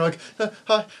kick up, and you're like,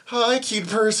 hi, cute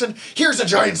person, here's a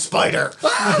giant spider!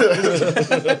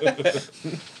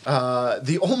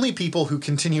 The only people who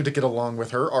continue to get along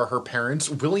with her are her parents,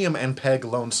 William and Peg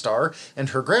Lone Star, and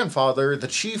her grandfather, the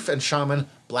chief and shaman,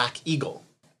 Black Eagle.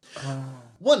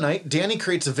 One night, Dani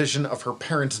creates a vision of her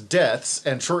parents' deaths,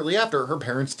 and shortly after, her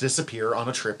parents disappear on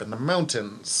a trip in the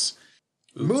mountains.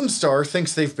 Moonstar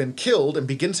thinks they've been killed and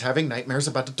begins having nightmares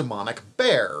about a demonic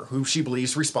bear, who she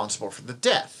believes responsible for the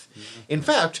death. In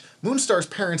fact, Moonstar's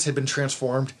parents had been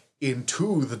transformed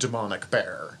into the demonic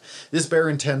bear. This bear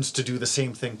intends to do the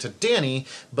same thing to Dani,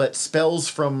 but spells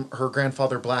from her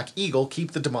grandfather Black Eagle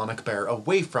keep the demonic bear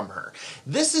away from her.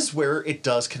 This is where it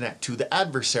does connect to the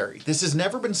adversary. This has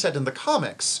never been said in the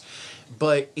comics,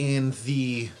 but in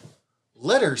the...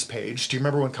 letters page. Do you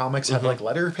remember when comics had like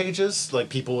letter pages? Like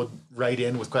people would write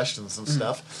in with questions and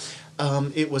stuff.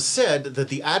 It was said that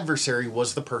the adversary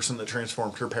was the person that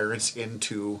transformed her parents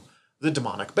into the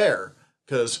demonic bear.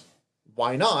 Because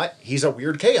why not? He's a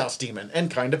weird chaos demon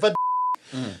and kind of a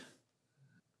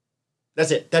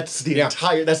That's it. That's the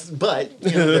entire... But,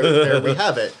 there we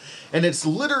have it. And it's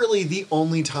literally the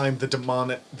only time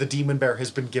the demon bear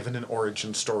has been given an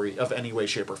origin story of any way,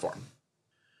 shape, or form.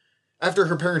 After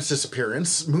her parents'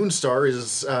 disappearance, Moonstar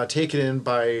is taken in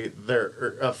by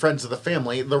their friends of the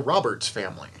family, the Roberts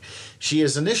family. She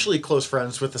is initially close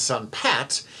friends with the son,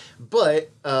 Pat,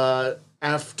 but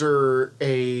after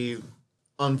a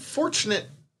unfortunate...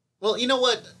 Well, you know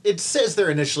what? It says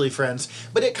they're initially friends,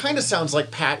 but it kind of sounds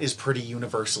like Pat is pretty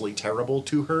universally terrible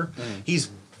to her. He's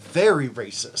very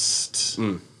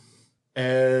racist.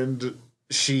 And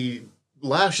she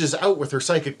lashes out with her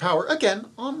psychic power, again,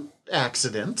 on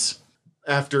accident,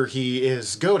 after he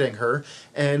is goading her,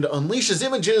 and unleashes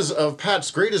images of Pat's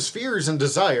greatest fears and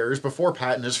desires before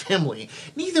Pat and his family.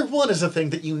 Neither one is a thing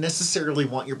that you necessarily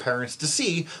want your parents to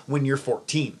see when you're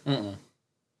 14.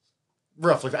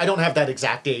 Roughly. I don't have that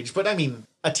exact age, but I mean,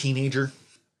 a teenager.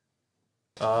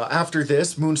 After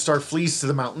this, Moonstar flees to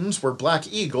the mountains, where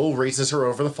Black Eagle raises her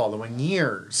over the following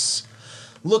years.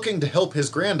 Looking to help his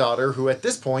granddaughter, who at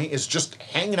this point is just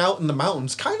hanging out in the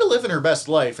mountains, kind of living her best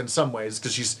life in some ways,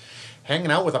 because she's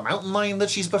hanging out with a mountain lion that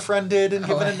she's befriended and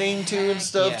given a name to and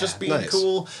stuff, just being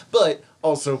cool, but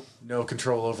also no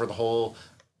control over the whole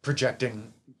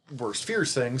projecting worst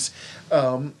fears things.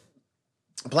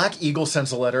 Black Eagle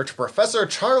sends a letter to Professor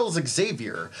Charles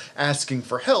Xavier asking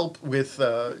for help with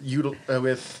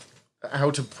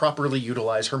how to properly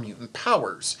utilize her mutant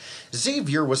powers.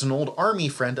 Xavier was an old army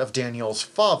friend of Danielle's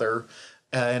father,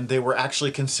 and they were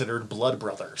actually considered blood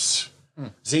brothers.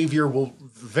 Xavier will,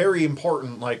 very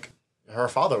important, like, her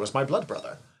father was my blood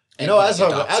brother. You know, as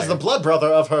the blood brother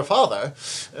of her father,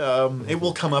 it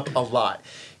will come up a lot.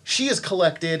 She is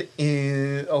collected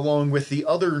along with the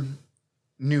other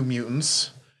New Mutants,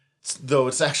 though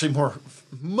it's actually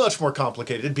much more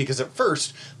complicated, because at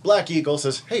first, Black Eagle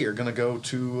says, hey, you're going to go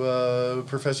to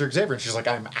Professor Xavier. And she's like,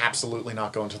 I'm absolutely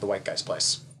not going to the white guy's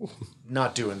place.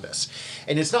 Not doing this.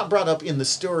 And it's not brought up in the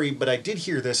story, but I did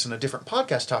hear this in a different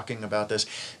podcast talking about this.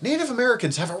 Native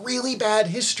Americans have a really bad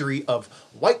history of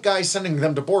white guys sending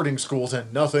them to boarding schools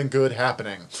and nothing good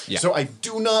happening. Yeah. So I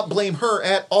do not blame her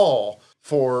at all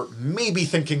for maybe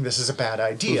thinking this is a bad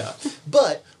idea.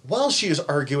 But while she is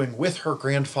arguing with her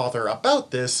grandfather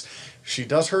about this, she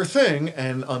does her thing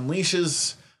and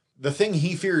unleashes the thing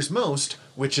he fears most,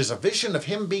 which is a vision of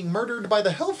him being murdered by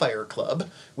the Hellfire Club,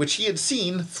 which he had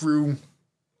seen through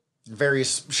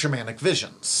various shamanic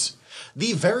visions.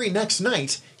 The very next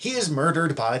night, he is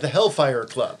murdered by the Hellfire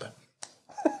Club.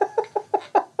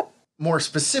 More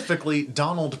specifically,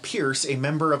 Donald Pierce, a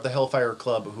member of the Hellfire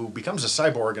Club who becomes a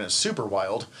cyborg and is super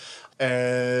wild,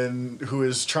 and who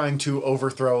is trying to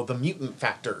overthrow the mutant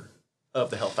factor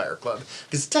of the Hellfire Club.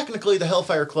 Because technically the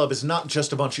Hellfire Club is not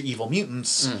just a bunch of evil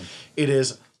mutants, it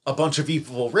is a bunch of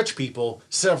evil rich people,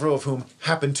 several of whom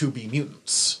happen to be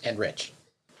mutants. And rich.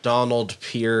 Donald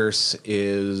Pierce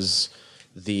is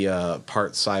the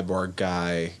part cyborg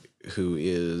guy who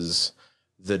is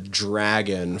the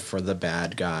dragon for the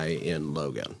bad guy in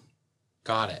Logan.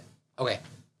 Got it. Okay.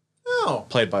 Oh.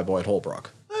 Played by Boyd Holbrook.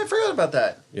 I forgot about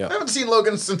that. Yeah. I haven't seen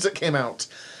Logan since it came out.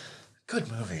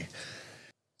 Good movie.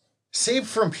 Saved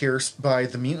from Pierce by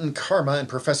the mutant Karma and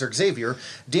Professor Xavier,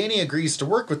 Danny agrees to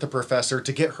work with the professor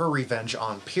to get her revenge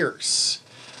on Pierce.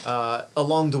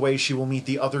 Along the way, she will meet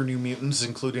the other New Mutants,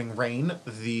 including Rain,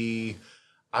 the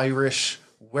Irish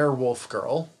werewolf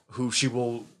girl, who she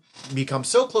will become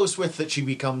so close with that she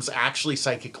becomes actually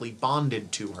psychically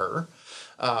bonded to her.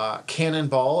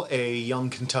 Cannonball, a young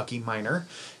Kentucky miner.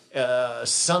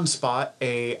 Sunspot,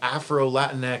 a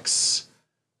Afro-Latinx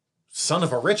son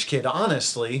of a rich kid,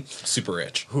 honestly. Super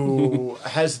rich. Who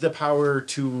has the power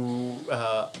to...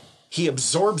 he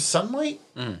absorbs sunlight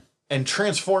and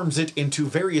transforms it into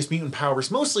various mutant powers,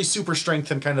 mostly super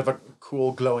strength and kind of a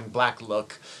cool glowing black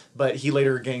look. But he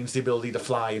later gains the ability to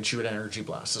fly and shoot energy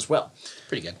blasts as well.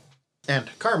 Pretty good. And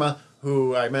Karma,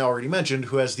 who I already mentioned,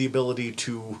 who has the ability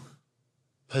to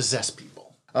possess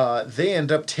people. They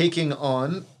end up taking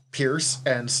on Pierce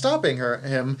and stopping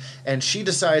him, and she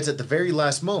decides at the very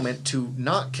last moment to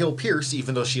not kill Pierce,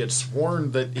 even though she had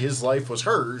sworn that his life was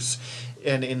hers,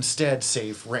 and instead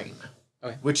save Rain.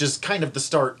 Okay. Which is kind of the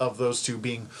start of those two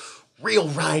being real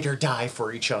ride or die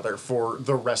for each other for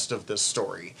the rest of this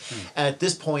story. At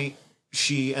this point,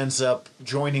 she ends up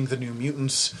joining the New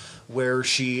Mutants, where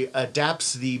she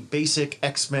adapts the basic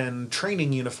X-Men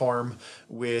training uniform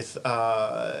with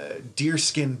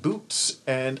deerskin boots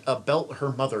and a belt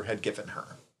her mother had given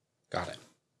her. Got it.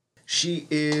 She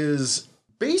is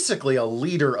basically a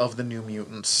leader of the New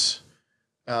Mutants.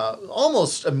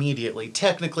 Almost immediately.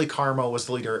 Technically, Karma was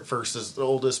the leader at first as the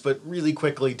oldest, but really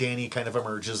quickly, Danny kind of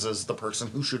emerges as the person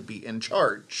who should be in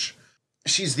charge.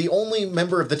 She's the only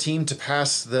member of the team to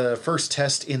pass the first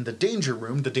test in the Danger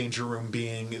Room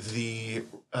being the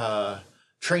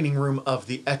training room of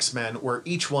the X-Men, where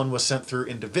each one was sent through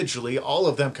individually. All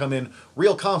of them come in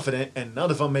real confident, and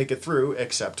none of them make it through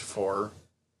except for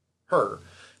her.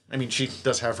 I mean, she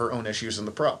does have her own issues in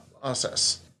the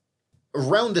process.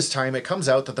 Around this time, it comes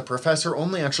out that the professor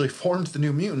only actually formed the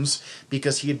New Mutants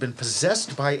because he had been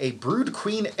possessed by a brood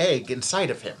queen egg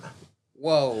inside of him.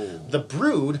 Whoa. The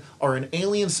Brood are an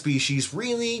alien species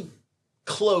really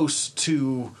close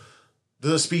to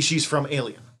the species from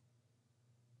Alien.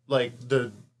 Like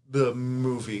the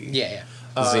movie. Yeah.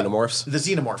 The Xenomorphs. The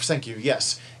Xenomorphs, thank you,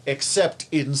 yes. Except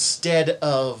instead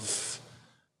of...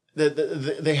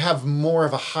 They have more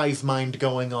of a hive mind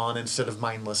going on instead of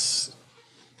mindless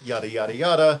yada yada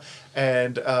yada.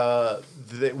 And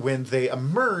when they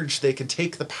emerge, they can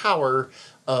take the power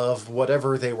of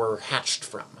whatever they were hatched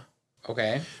from.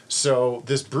 Okay. So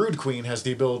this Brood Queen has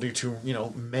the ability to,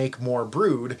 make more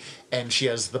brood, and she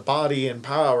has the body and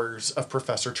powers of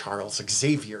Professor Charles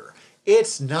Xavier.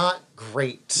 It's not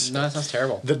great. No, that sounds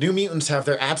terrible. The New Mutants have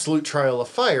their absolute trial of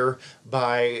fire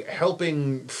by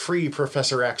helping free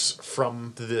Professor X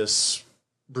from this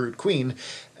Brood Queen,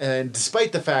 and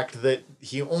despite the fact that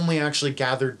he only actually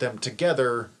gathered them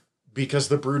together because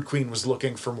the Brood Queen was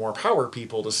looking for more power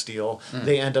people to steal,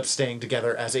 they end up staying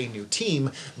together as a new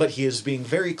team, but he is being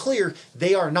very clear,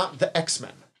 they are not the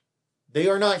X-Men. They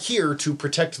are not here to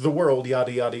protect the world,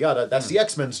 yada, yada, yada. That's the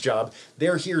X-Men's job.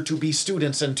 They're here to be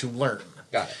students and to learn.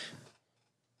 Got it.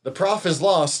 The Prof has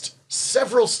lost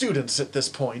several students at this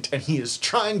point, and he is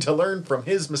trying to learn from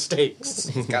his mistakes.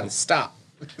 He's got to stop.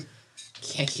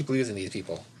 Can't keep losing these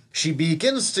people. She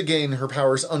begins to gain her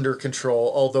powers under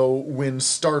control, although when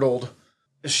startled,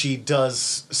 she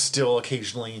does still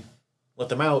occasionally let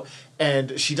them out,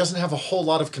 and she doesn't have a whole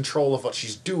lot of control of what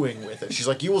she's doing with it. She's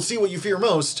like, you will see what you fear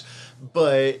most,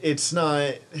 but it's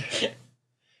not...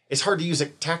 It's hard to use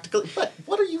it tactically, but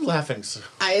what are you laughing so?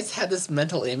 I just had this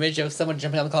mental image of someone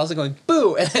jumping on the closet going,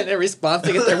 boo! And then in response,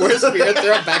 they get their worst fear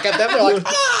thrown back at them. They're like,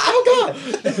 ah! Oh, God!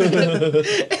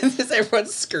 And just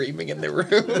everyone's screaming in the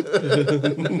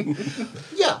room.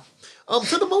 Yeah.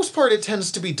 For the most part, it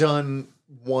tends to be done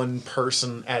one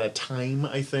person at a time,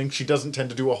 I think. She doesn't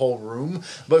tend to do a whole room.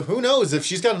 But who knows? If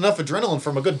she's got enough adrenaline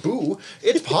from a good boo,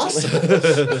 it's possible.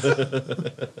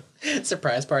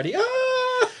 Surprise party.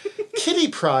 Ah! Kitty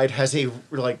Pryde has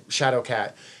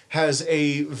Shadowcat, has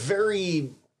a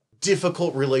very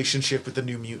difficult relationship with the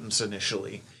New Mutants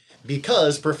initially.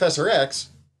 Because Professor X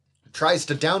tries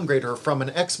to downgrade her from an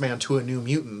X-Man to a New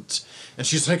Mutant. And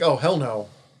she's like, oh, hell no.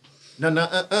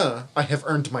 I have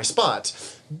earned my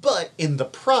spot. But in the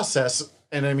process,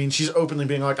 and I mean, she's openly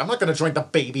being like, I'm not going to join the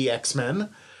baby X-Men.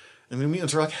 And the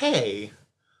mutants are like, hey,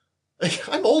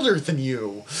 I'm older than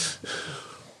you.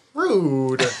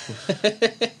 Rude.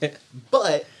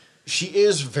 But she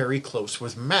is very close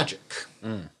with magic.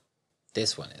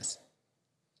 This one is.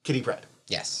 Kitty Pryde.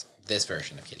 Yes, this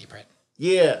version of Kitty Pryde.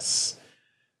 Yes.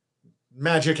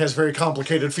 Magic has very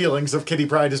complicated feelings of Kitty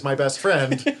Pryde is my best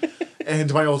friend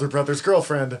and my older brother's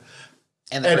girlfriend.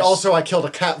 And also I killed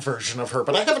a cat version of her,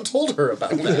 but I haven't told her about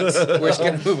that. We're just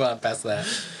going to move on past that.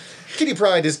 Kitty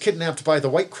Pryde is kidnapped by the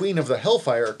White Queen of the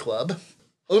Hellfire Club,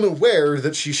 unaware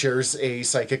that she shares a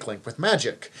psychic link with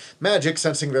Magic. Magic,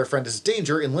 sensing their friend is in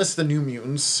danger, enlists the New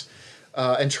Mutants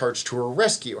and charge to her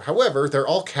rescue. However, they're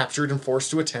all captured and forced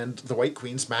to attend the White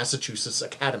Queen's Massachusetts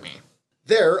Academy.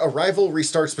 There, a rivalry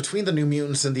starts between the New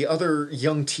Mutants and the other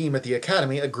young team at the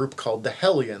Academy, a group called the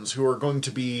Hellions, who are going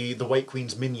to be the White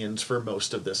Queen's minions for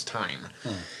most of this time.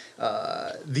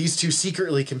 These two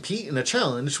secretly compete in a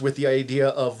challenge with the idea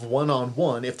of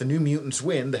one-on-one. If the New Mutants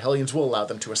win, the Hellions will allow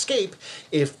them to escape.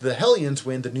 If the Hellions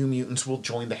win, the New Mutants will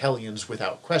join the Hellions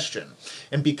without question.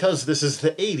 And because this is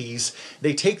the 80s,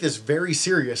 they take this very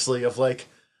seriously of like,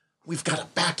 we've got a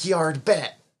backyard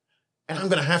bet. And I'm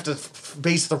going to have to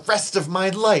base the rest of my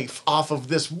life off of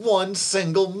this one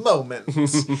single moment.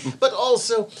 But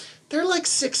also, they're like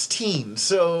 16,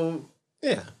 so...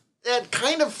 Yeah. That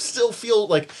kind of still feel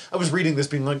like... I was reading this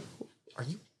being like, are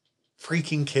you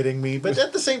freaking kidding me? But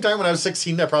at the same time, when I was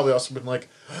 16, I probably also been like...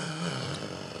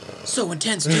 So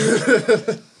intense,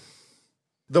 dude.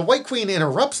 The White Queen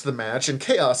interrupts the match and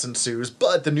chaos ensues,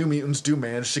 but the New Mutants do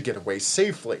manage to get away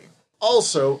safely.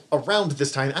 Also, around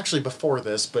this time, actually before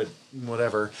this, but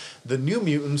whatever, the New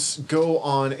Mutants go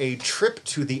on a trip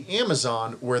to the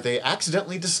Amazon where they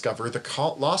accidentally discover the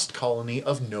lost colony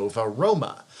of Nova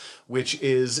Roma, which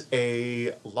is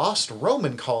a lost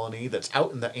Roman colony that's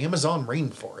out in the Amazon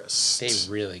rainforest.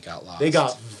 They really got lost. They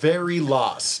got very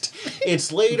lost.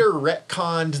 It's later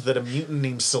retconned that a mutant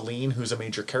named Selene, who's a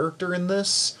major character in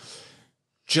this,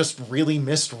 just really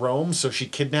missed Rome, so she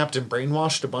kidnapped and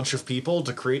brainwashed a bunch of people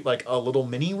to create, like, a little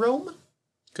mini Rome?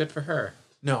 Good for her.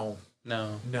 No.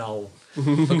 No.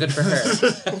 But good for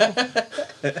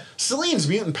her. Selene's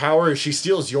mutant power is she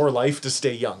steals your life to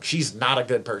stay young. She's not a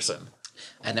good person.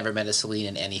 I've never met a Selene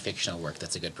in any fictional work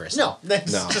that's a good person. No,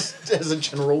 that's just as a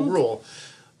general rule.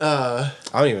 I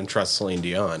don't even trust Celine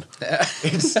Dion.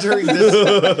 It's during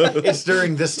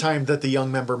this time that the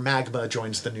young member Magma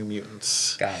joins the New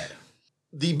Mutants. Got it.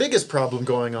 The biggest problem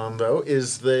going on, though,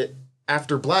 is that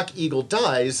after Black Eagle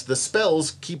dies, the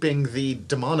spells keeping the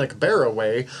demonic bear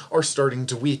away are starting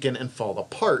to weaken and fall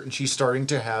apart, and she's starting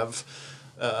to have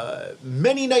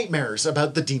many nightmares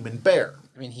about the demon bear.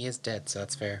 I mean, he is dead, so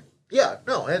that's fair. Yeah,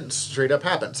 no, and straight up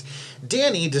happens.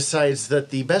 Danny decides that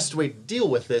the best way to deal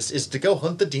with this is to go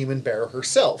hunt the demon bear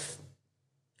herself.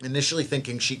 Initially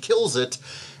thinking she kills it.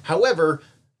 However,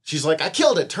 she's like, I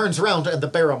killed it, turns around, and the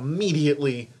bear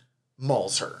immediately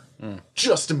mauls her.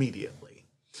 Just immediately.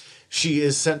 She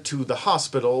is sent to the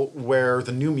hospital where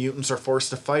the New Mutants are forced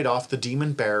to fight off the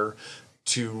demon bear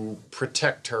to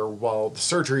protect her while the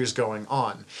surgery is going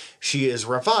on. She is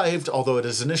revived, although it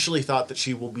is initially thought that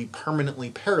she will be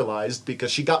permanently paralyzed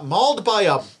because she got mauled by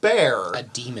a bear. A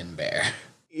demon bear.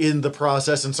 In the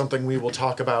process, and something we will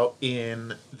talk about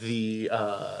in the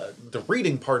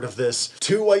reading part of this,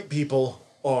 2 white people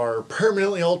are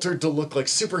permanently altered to look like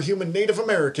superhuman Native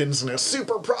Americans in a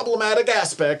super problematic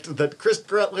aspect that Chris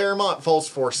Claremont falls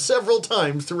for several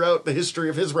times throughout the history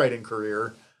of his writing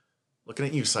career. Looking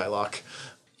at you, Psylocke.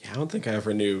 Yeah, I don't think I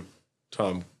ever knew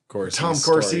Tom Corsi. Tom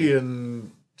Corsi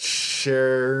and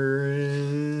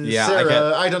Sharon. Yeah,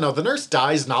 Sarah. I don't know. The nurse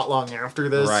dies not long after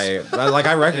this. Right. Like,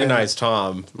 I recognized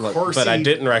Tom, Corsi, but I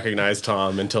didn't recognize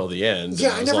Tom until the end.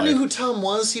 Yeah, I never knew who Tom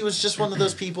was. He was just one of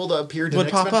those people that appeared in Would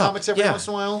X-Men pop up. comics every Yeah. once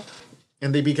in a while.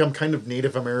 And they become kind of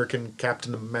Native American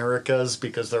Captain Americas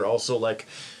because they're also like,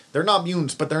 they're not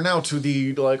mutants, but they're now to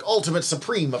the like ultimate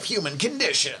supreme of human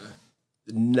condition.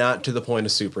 Not to the point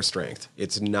of super strength.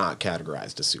 It's not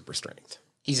categorized as super strength.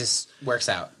 He just works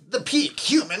out. The peak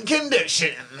human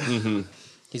condition.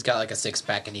 He's got like a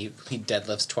 6-pack and he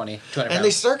deadlifts 200 And pounds.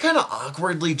 they start kind of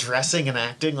awkwardly dressing and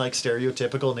acting like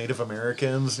stereotypical Native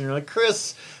Americans. And you're like,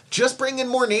 Chris, just bring in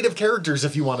more Native characters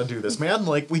if you want to do this, man.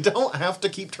 Like, we don't have to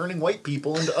keep turning white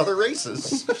people into other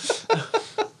races.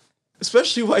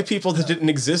 Especially white people that didn't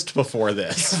exist before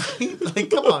this. Like,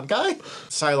 come on, guy.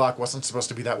 Psylocke wasn't supposed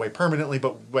to be that way permanently,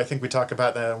 but I think we talk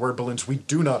about that in Word Balloons. We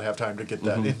do not have time to get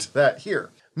that into that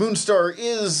here. Moonstar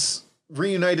is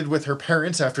reunited with her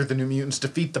parents after the New Mutants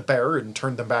defeat the bear and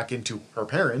turn them back into her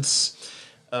parents.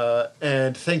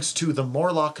 And thanks to the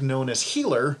Morlock known as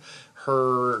Healer,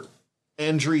 her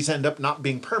injuries end up not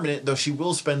being permanent, though she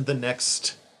will spend the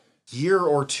next year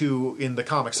or 2 in the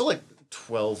comics, so like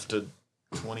 12 to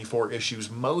 24 issues,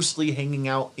 mostly hanging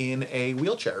out in a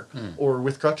wheelchair or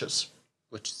with crutches.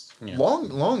 Which is, you know,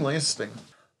 Long lasting.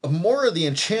 Mora the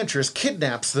Enchantress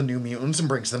kidnaps the New Mutants and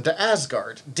brings them to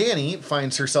Asgard. Danny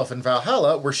finds herself in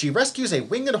Valhalla, where she rescues a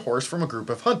winged horse from a group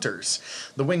of hunters.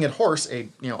 The winged horse,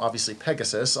 obviously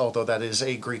Pegasus, although that is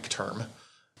a Greek term,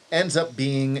 ends up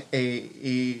being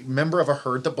a member of a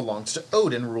herd that belongs to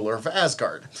Odin, ruler of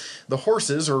Asgard. The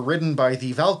horses are ridden by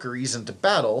the Valkyries into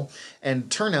battle, and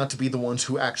turn out to be the ones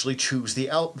who actually choose the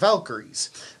Valkyries.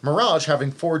 Mirage,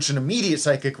 having forged an immediate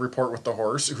psychic report with the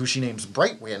horse, who she names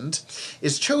Brightwind,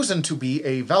 is chosen to be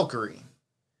a Valkyrie.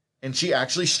 And she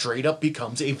actually straight up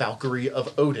becomes a Valkyrie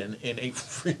of Odin in a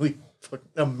really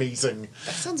amazing...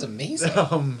 that sounds amazing.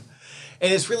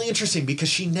 And it's really interesting because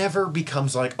she never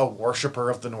becomes like a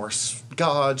worshiper of the Norse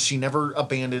gods. She never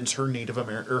abandons her Native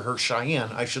American, or her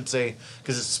Cheyenne, I should say,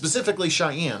 because it's specifically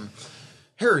Cheyenne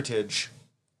heritage.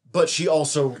 But she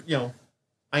also,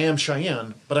 I am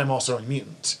Cheyenne, but I'm also a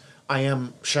mutant. I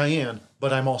am Cheyenne,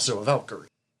 but I'm also a Valkyrie.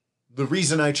 The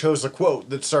reason I chose a quote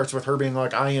that starts with her being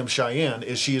like, I am Cheyenne,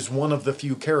 is she is one of the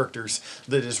few characters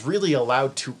that is really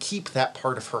allowed to keep that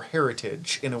part of her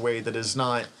heritage in a way that is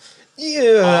not...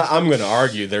 Yeah, I'm going to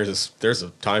argue there's a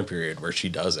time period where she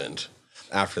doesn't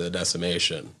after the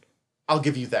decimation. I'll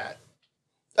give you that.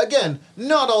 Again,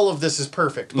 not all of this is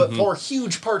perfect, but for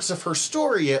huge parts of her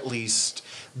story, at least,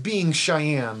 being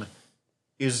Cheyenne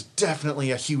is definitely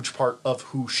a huge part of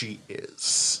who she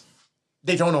is.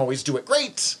 They don't always do it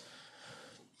great.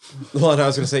 Well, and I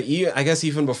was going to say, I guess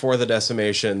even before the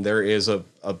decimation, there is a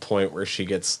point where she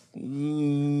gets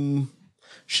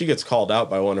called out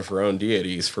by one of her own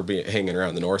deities for hanging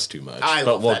around the Norse too much.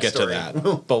 But we'll get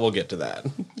to that.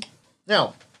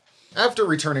 Now, after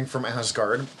returning from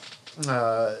Asgard,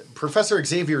 Professor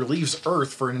Xavier leaves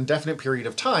Earth for an indefinite period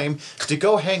of time to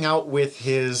go hang out with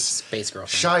his Space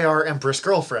girlfriend. Shi'ar Empress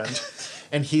girlfriend,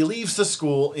 and he leaves the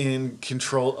school in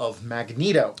control of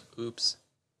Magneto. Oops.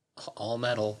 All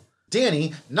metal.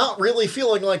 Danny, not really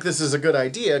feeling like this is a good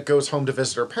idea, goes home to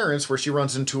visit her parents, where she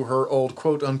runs into her old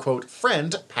quote-unquote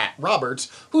friend, Pat Roberts,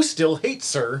 who still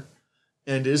hates her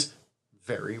and is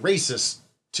very racist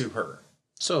to her.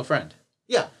 So a friend.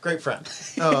 Yeah, great friend.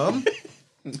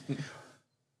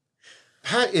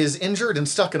 Pat is injured and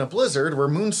stuck in a blizzard where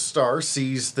Moonstar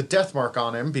sees the death mark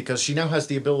on him because she now has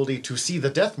the ability to see the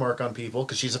death mark on people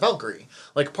because she's a Valkyrie.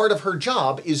 Like, part of her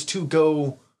job is to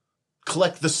go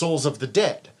collect the souls of the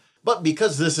dead. But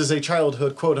because this is a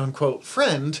childhood quote-unquote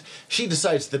friend, she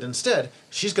decides that instead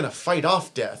she's going to fight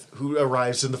off death, who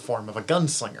arrives in the form of a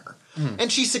gunslinger.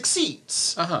 And she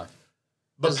succeeds. Uh-huh.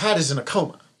 But Pat is in a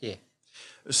coma. Yeah.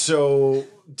 So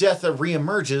Death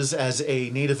reemerges as a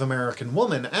Native American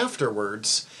woman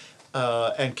afterwards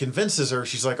and convinces her,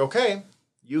 she's like, okay,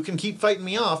 you can keep fighting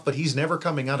me off, but he's never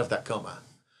coming out of that coma.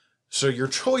 So your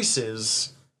choice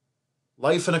is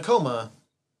life in a coma,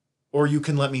 or you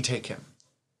can let me take him.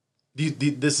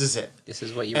 This is it. This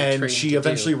is what you were And trained she to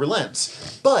eventually do.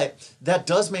 relents. But that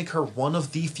does make her one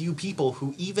of the few people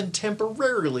who even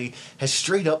temporarily has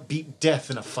straight up beat death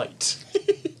in a fight.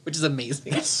 Which is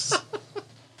amazing.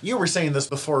 You were saying this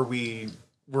before we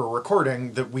were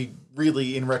recording, that we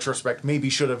really, in retrospect, maybe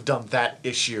should have done that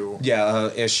issue. Yeah,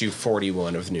 issue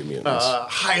 41 of New Mutants.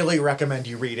 Highly recommend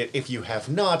you read it if you have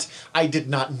not. I did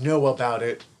not know about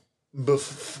it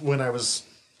when I was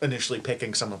initially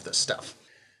picking some of this stuff.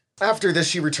 After this,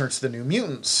 she returns to the New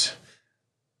Mutants.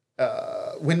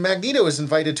 When Magneto is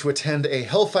invited to attend a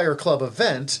Hellfire Club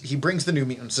event, he brings the New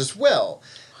Mutants as well.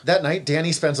 That night,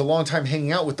 Danny spends a long time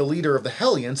hanging out with the leader of the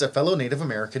Hellions, a fellow Native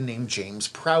American named James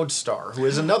Proudstar, who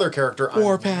is another character I'm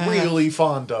Warpath. really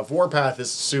fond of. Warpath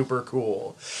is super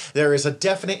cool. There is a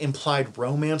definite implied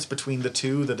romance between the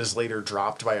two that is later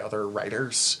dropped by other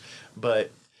writers,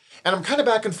 and I'm kind of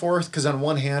back and forth, because on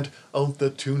one hand, oh,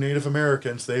 the two Native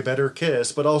Americans, they better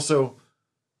kiss, but also,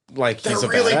 like, he's they're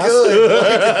a really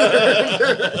badass.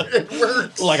 good. It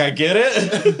works. Like, I get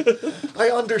it. I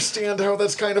understand how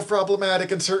that's kind of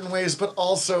problematic in certain ways, but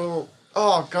also,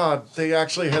 oh god, they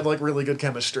actually had, like, really good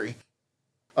chemistry.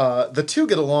 The two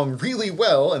get along really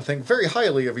well and think very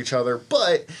highly of each other,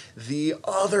 but the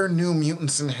other New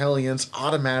Mutants and Hellions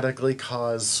automatically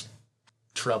cause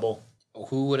trouble.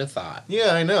 Who would have thought?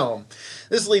 Yeah, I know.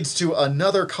 This leads to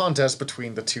another contest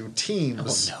between the two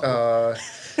teams,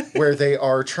 where they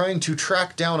are trying to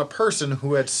track down a person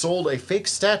who had sold a fake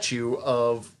statue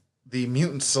of the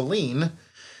mutant Selene,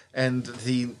 and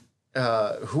the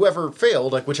whoever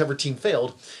failed, like whichever team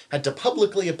failed, had to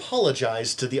publicly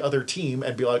apologize to the other team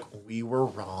and be like, we were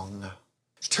wrong.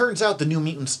 Turns out the New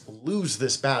Mutants lose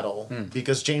this battle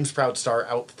because James Proudstar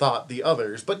outthought the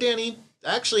others, but Danny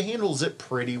actually handles it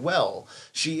pretty well.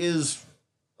 She is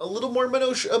a little more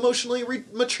emotionally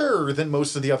mature than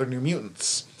most of the other New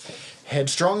Mutants.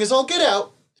 Headstrong as all get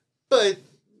out, but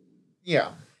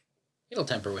yeah. It'll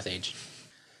temper with age.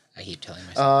 I keep telling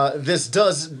myself. This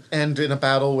does end in a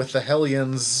battle with the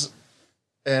Hellions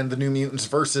and the New Mutants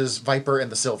versus Viper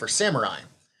and the Silver Samurai.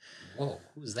 Whoa,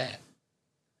 who's that?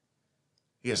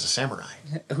 He is a samurai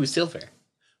Who's Silver?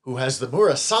 who has the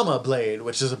Murasama blade,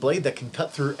 which is a blade that can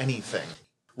cut through anything.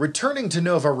 Returning to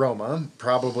Nova Roma,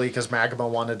 probably because Magma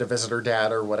wanted to visit her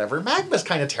dad or whatever. Magma's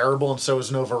kind of terrible, and so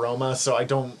is Nova Roma, so I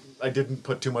didn't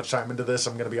put too much time into this,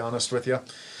 I'm going to be honest with you.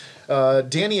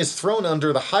 Danny is thrown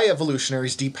under the High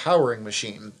Evolutionary's depowering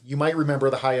machine. You might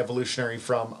remember the High Evolutionary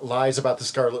from Lies About the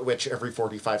Scarlet Witch every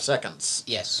 45 seconds.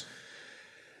 Yes.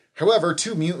 However,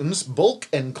 two mutants, Bulk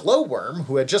and Glowworm,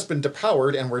 who had just been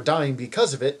depowered and were dying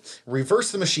because of it,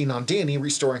 reverse the machine on Danny,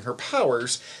 restoring her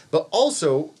powers, but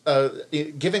also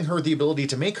giving her the ability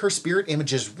to make her spirit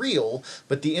images real,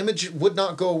 but the image would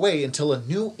not go away until a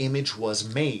new image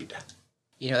was made.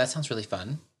 You know, that sounds really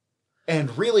fun.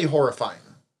 And really horrifying.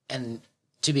 And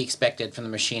to be expected from the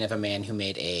machine of a man who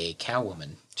made a cow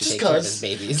woman to Just take care of 'cause. his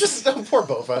babies. Just, poor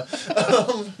Boba.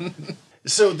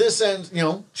 So this ends,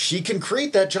 she can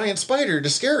create that giant spider to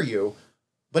scare you,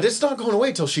 but it's not going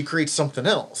away till she creates something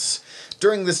else.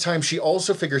 During this time, she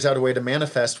also figures out a way to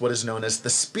manifest what is known as the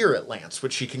Spirit Lance,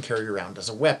 which she can carry around as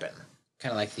a weapon.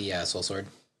 Kind of like the Soul Sword.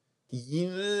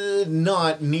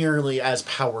 Not nearly as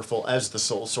powerful as the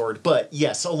Soul Sword, but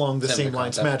yes, along the Similar same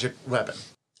lines, concept. magic weapon.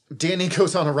 Danny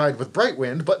goes on a ride with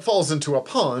Brightwind, but falls into a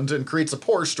pond and creates a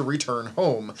Porsche to return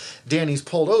home. Danny's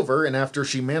pulled over, and after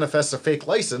she manifests a fake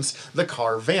license, the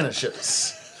car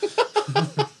vanishes.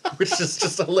 Which is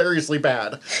just hilariously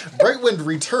bad. Brightwind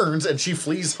returns, and she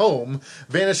flees home,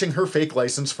 vanishing her fake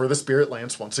license for the Spirit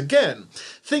Lance once again.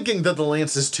 Thinking that the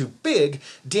lance is too big,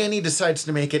 Danny decides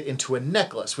to make it into a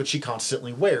necklace, which she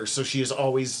constantly wears, so she is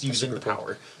always using the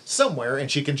power somewhere, and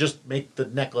she can just make the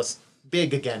necklace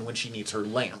big again when she needs her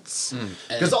lance.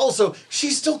 Because also,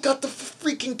 she's still got the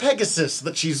freaking Pegasus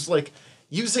that she's,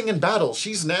 using in battle.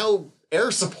 She's now air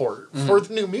support for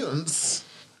the New Mutants.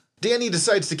 Danny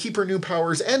decides to keep her new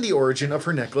powers and the origin of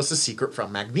her necklace a secret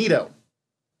from Magneto.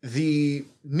 The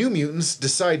New Mutants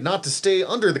decide not to stay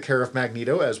under the care of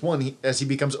Magneto as he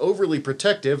becomes overly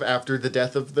protective after the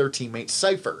death of their teammate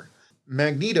Cypher.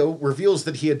 Magneto reveals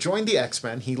that he had joined the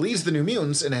X-Men, he leaves the New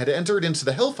Mutants, and had entered into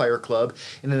the Hellfire Club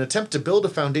in an attempt to build a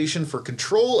foundation for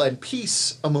control and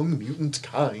peace among mutant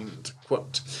kind.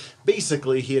 Quote.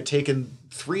 Basically, he had taken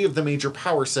 3 of the major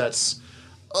power sets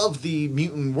of the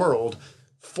mutant world,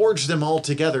 forged them all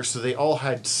together so they all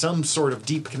had some sort of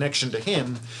deep connection to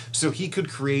him, so he could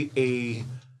create a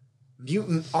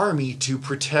mutant army to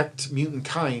protect mutant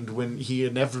kind when he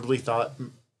inevitably thought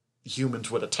humans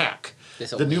would attack.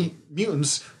 The New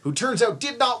Mutants, who turns out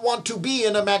did not want to be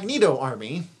in a Magneto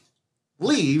army,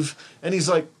 leave, and he's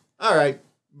like, all right,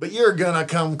 but you're gonna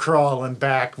come crawling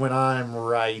back when I'm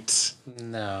right.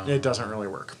 No. It doesn't really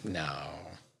work. No.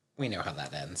 We know how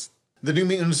that ends. The New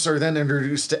Mutants are then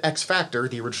introduced to X-Factor,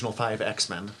 the original 5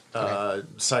 X-Men. Okay.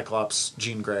 Cyclops,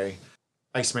 Jean Grey,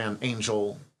 Iceman,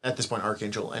 Angel, at this point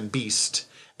Archangel, and Beast.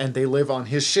 And they live on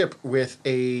his ship with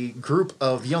a group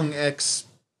of young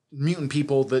mutant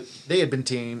people that they had been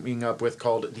teaming up with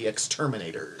called the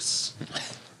Exterminators.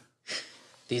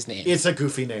 These names. It's a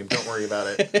goofy name, don't worry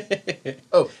about it.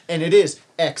 Oh, and it is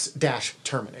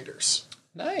X-Terminators.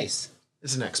 Nice.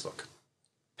 It's an X book.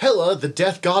 Hela, the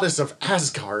death goddess of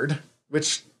Asgard,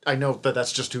 which I know that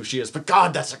that's just who she is, but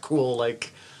God, that's a cool,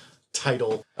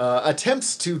 title,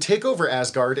 attempts to take over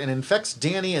Asgard and infects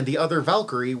Danny and the other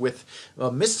Valkyrie with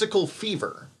a mystical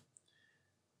fever,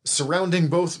 surrounding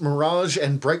both Mirage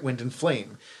and Brightwind and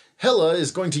Flame. Hela is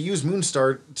going to use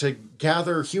Moonstar to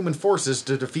gather human forces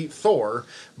to defeat Thor,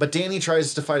 but Danny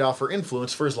tries to fight off her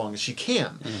influence for as long as she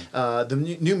can.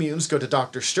 The New Mutants go to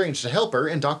Doctor Strange to help her,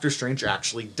 and Doctor Strange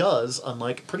actually does,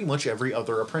 unlike pretty much every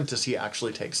other apprentice he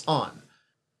actually takes on.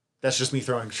 That's just me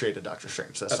throwing shade at Doctor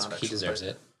Strange. That's not actually. He deserves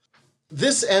it.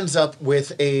 This ends up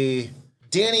with a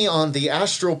Danny on the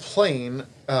astral plane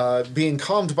being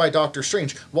calmed by Doctor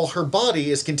Strange, while her body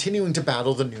is continuing to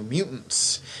battle the New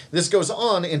Mutants. This goes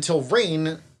on until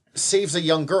Reign saves a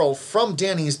young girl from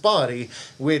Danny's body,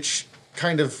 which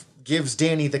kind of gives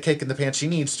Danny the kick in the pants she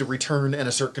needs to return and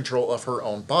assert control of her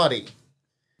own body.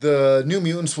 The New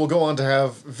Mutants will go on to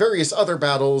have various other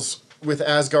battles with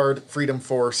Asgard, Freedom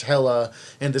Force, Hela,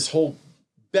 and this whole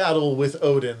battle with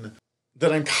Odin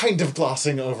that I'm kind of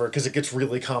glossing over because it gets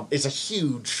really it's a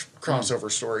huge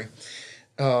crossover story.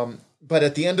 But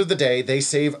at the end of the day, they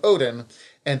save Odin,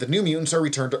 and the New Mutants are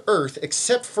returned to Earth,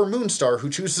 except for Moonstar, who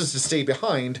chooses to stay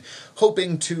behind,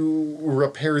 hoping to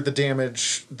repair the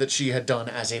damage that she had done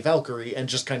as a Valkyrie and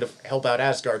just kind of help out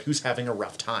Asgard, who's having a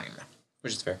rough time.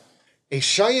 Which is fair. A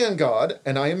Cheyenne god,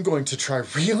 and I am going to try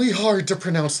really hard to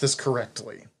pronounce this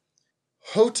correctly.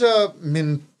 Hota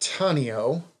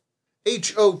Mintanio,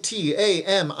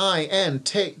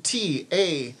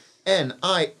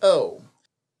 Hotamintanio,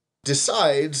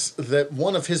 decides that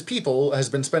one of his people has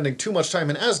been spending too much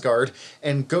time in Asgard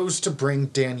and goes to bring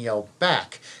Danielle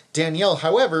back. Danielle,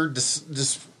 however,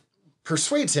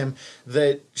 persuades him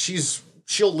that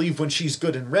she'll leave when she's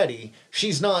good and ready.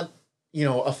 She's not,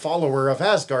 a follower of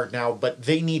Asgard now, but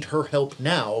they need her help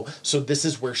now, so this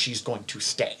is where she's going to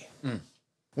stay.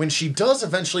 When she does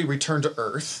eventually return to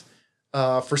Earth,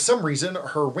 for some reason,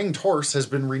 her winged horse has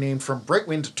been renamed from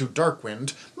Brightwind to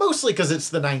Darkwind, mostly because it's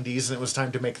the 90s and it was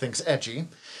time to make things edgy.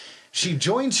 She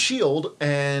joins S.H.I.E.L.D.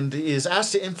 and is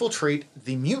asked to infiltrate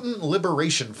the Mutant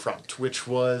Liberation Front, which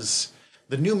was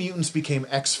the New Mutants became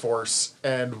X-Force,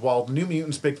 and while the New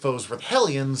Mutants' big foes were the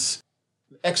Hellions,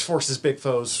 X-Force's big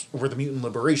foes were the Mutant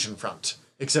Liberation Front.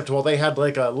 Except while they had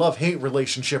a love-hate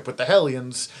relationship with the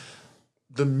Hellions,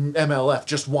 the MLF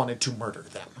just wanted to murder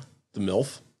them. The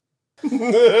MILF?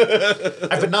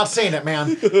 I've been not saying it,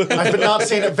 man. I've been not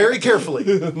saying it very carefully.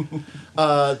 The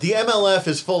MLF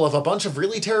is full of a bunch of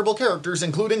really terrible characters,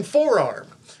 including Forearm,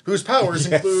 whose powers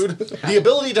include the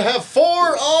ability to have 4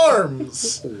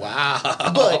 arms. Wow.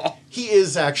 But he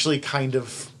is actually kind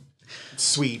of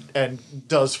sweet and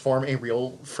does form a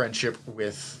real friendship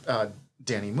with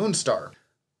Danny Moonstar.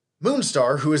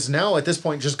 Moonstar, who is now at this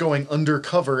point just going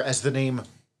undercover as the name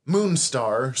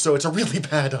Moonstar, so it's a really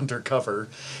bad undercover,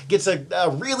 gets a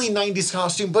really 90s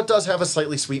costume, but does have a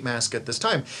slightly sweet mask at this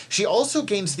time. She also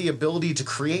gains the ability to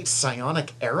create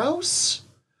psionic arrows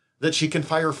that she can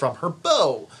fire from her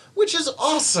bow, which is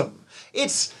awesome.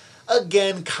 It's,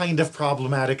 again, kind of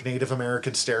problematic Native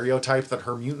American stereotype that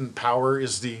her mutant power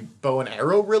is the bow and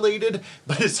arrow related,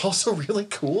 but it's also really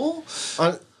cool.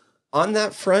 On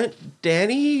that front,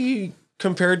 Danny,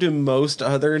 compared to most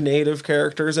other Native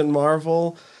characters in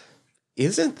Marvel,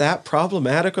 isn't that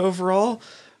problematic overall.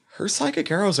 Her psychic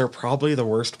arrows are probably the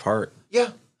worst part.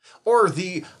 Yeah. Or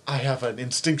I have an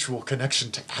instinctual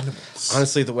connection to animals.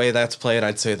 Honestly, the way that's played,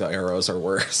 I'd say the arrows are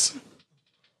worse.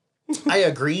 I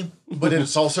agree, but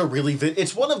it's also really...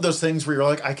 It's one of those things where you're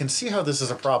like, I can see how this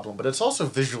is a problem, but it's also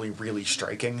visually really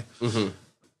striking. Mm-hmm.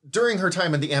 During her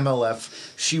time in the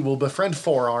MLF, she will befriend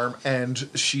Forearm, and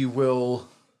she will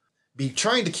be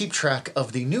trying to keep track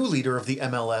of the new leader of the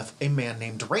MLF, a man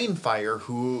named Rainfire,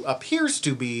 who appears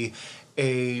to be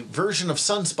a version of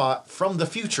Sunspot from the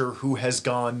future who has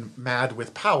gone mad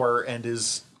with power and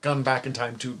is gone back in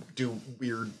time to do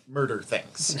weird murder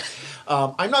things.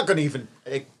 I'm not going to even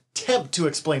attempt to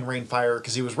explain Rainfire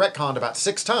because he was retconned about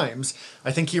 6 times.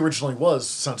 I think he originally was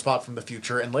Sunspot from the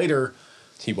future, and later...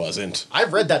 He wasn't.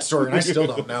 I've read that story and I still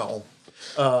don't know.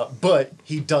 But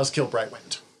he does kill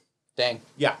Brightwind. Dang.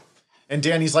 Yeah. And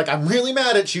Danny's like, I'm really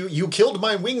mad at you. You killed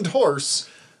my winged horse,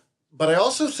 but I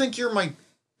also think you're my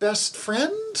best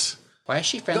friend? Why is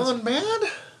she friends? Gone mad?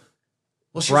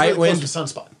 Well, she's really close to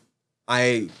Sunspot.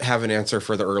 I have an answer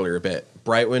for the earlier bit.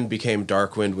 Brightwind became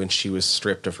Darkwind when she was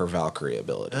stripped of her Valkyrie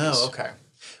abilities. Oh, okay.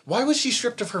 Why was she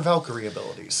stripped of her Valkyrie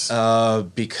abilities?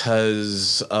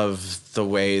 Because of the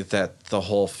way that the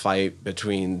whole fight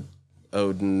between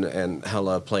Odin and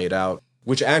Hela played out.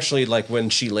 Which actually, like,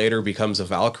 when she later becomes a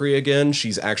Valkyrie again,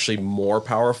 she's actually more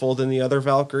powerful than the other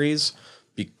Valkyries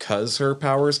because her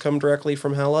powers come directly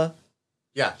from Hela.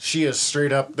 Yeah, she is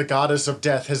straight up, the goddess of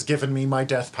death has given me my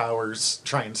death powers.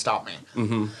 Try and stop me.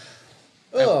 Mm-hmm.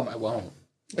 I won't.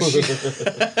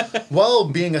 While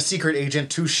being a secret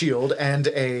agent to S.H.I.E.L.D. and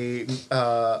a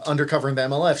undercover in the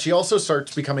MLF, she also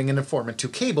starts becoming an informant to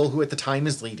Cable, who at the time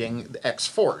is leading the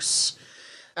X-Force.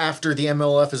 After the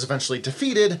MLF is eventually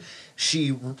defeated,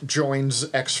 she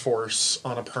joins X-Force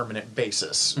on a permanent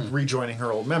basis, rejoining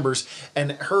her old members.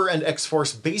 And her and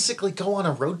X-Force basically go on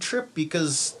a road trip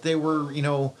because they were,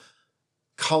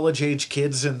 college-age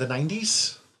kids in the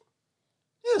 90s.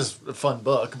 It was a fun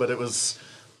book, but it was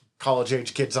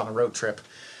college-age kids on a road trip.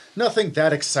 Nothing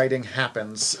that exciting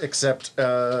happens, except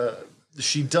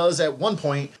she does at one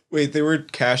point... Wait, they were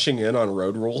cashing in on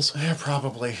road rules? Yeah,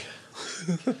 probably.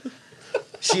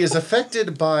 She is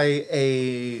affected by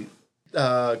a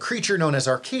creature known as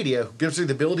Arcadia, who gives her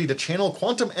the ability to channel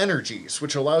quantum energies,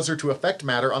 which allows her to affect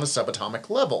matter on a subatomic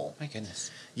level. My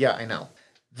goodness. Yeah, I know.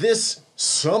 This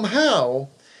somehow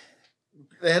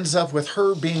ends up with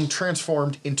her being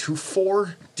transformed into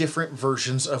 4 different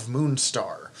versions of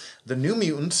Moonstar. The New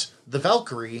Mutant, the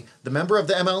Valkyrie, the member of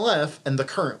the MLF, and the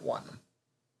current one.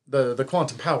 The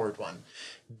quantum-powered one.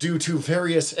 Due to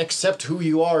various accept who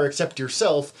you are, accept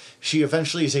yourself, she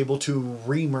eventually is able to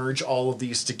re-merge all of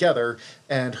these together,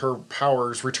 and her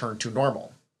powers return to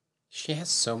normal. She has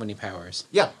so many powers.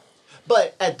 Yeah.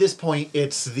 But at this point,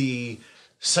 it's the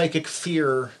psychic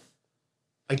fear.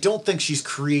 I don't think she's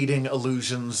creating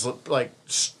illusions, like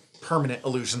permanent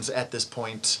illusions at this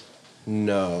point.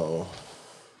 No.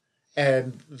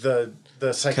 And the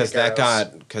psychic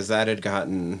because that had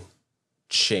gotten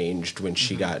changed when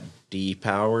she got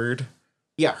depowered.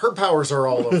 Yeah, her powers are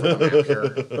all over the map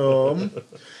here.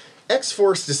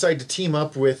 X-Force decide to team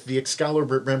up with the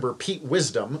Excalibur member Pete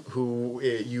Wisdom, who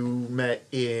you met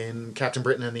in Captain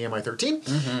Britain and the MI-13,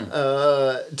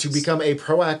 to become a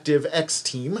proactive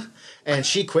X-team. And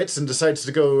she quits and decides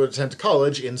to go attend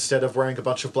college instead of wearing a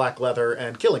bunch of black leather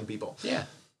and killing people. Yeah.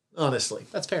 Honestly.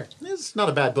 That's fair. It's not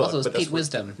a bad book. Also, it's but Pete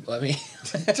Wisdom.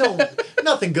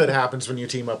 Nothing good happens when you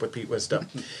team up with Pete Wisdom.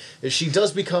 She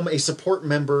does become a support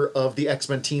member of the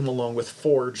X-Men team along with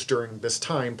Forge during this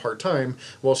time, part-time,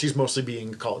 while she's mostly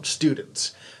being a college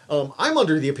student. I'm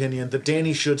under the opinion that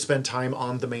Danny should spend time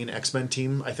on the main X-Men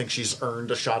team. I think she's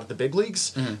earned a shot at the big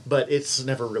leagues, but it's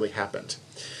never really happened.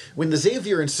 When the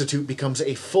Xavier Institute becomes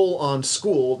a full-on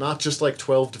school, not just like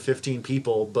 12 to 15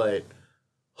 people, but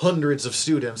hundreds of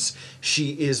students,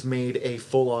 she is made a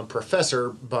full-on professor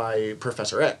by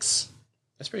Professor X.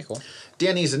 That's pretty cool.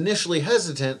 Danny's initially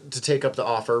hesitant to take up the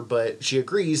offer, but she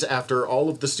agrees after all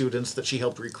of the students that she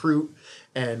helped recruit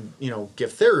and,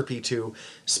 give therapy to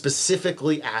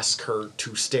specifically ask her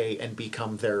to stay and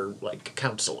become their,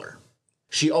 counselor.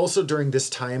 She also, during this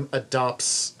time,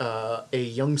 adopts a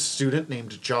young student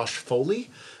named Josh Foley,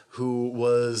 who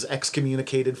was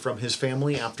excommunicated from his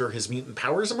family after his mutant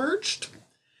powers emerged.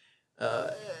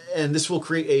 And this will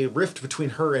create a rift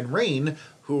between her and Rain,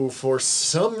 who, for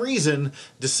some reason,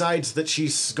 decides that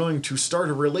she's going to start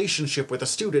a relationship with a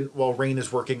student while Rain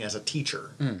is working as a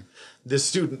teacher. This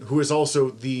student, who is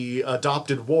also the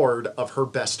adopted ward of her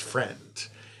best friend.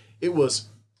 It was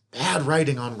bad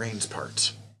writing on Rain's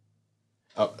part.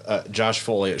 Josh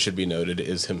Foley, it should be noted,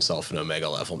 is himself an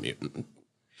Omega-level mutant.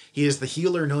 He is the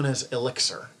healer known as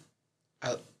Elixir.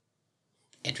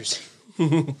 Interesting.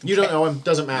 You don't know him,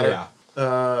 doesn't matter.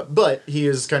 Yeah. But he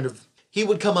is he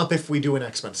would come up if we do an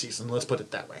X-Men season, let's put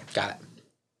it that way. Got it.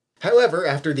 However,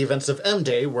 after the events of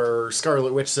M-Day, where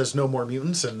Scarlet Witch says no more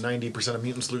mutants and 90% of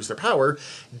mutants lose their power,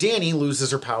 Dani loses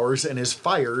her powers and is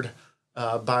fired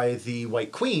by the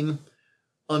White Queen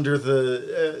under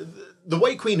the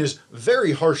White Queen is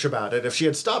very harsh about it. If she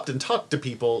had stopped and talked to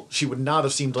people, she would not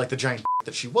have seemed like the giant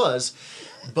that she was.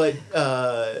 But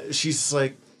she's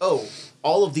like, oh,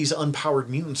 all of these unpowered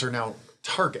mutants are now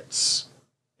targets.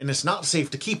 And it's not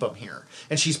safe to keep them here.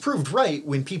 And she's proved right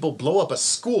when people blow up a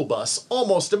school bus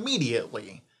almost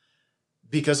immediately.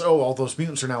 Because, oh, all those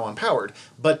mutants are now unpowered.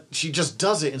 But she just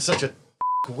does it in such a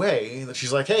way that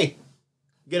she's like, hey,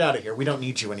 get out of here. We don't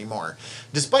need you anymore.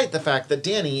 Despite the fact that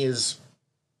Dani is,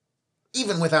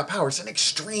 even without powers, an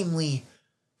extremely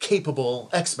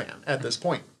capable X-Man at this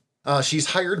point.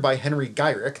 She's hired by Henry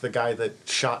Gyrick, the guy that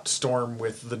shot Storm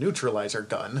with the neutralizer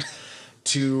gun,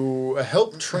 to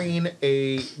help train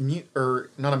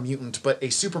not a mutant, but a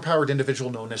superpowered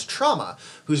individual known as Trauma,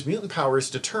 whose mutant power is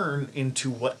to turn into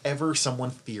whatever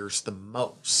someone fears the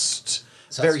most.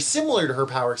 Very similar to her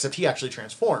power, except he actually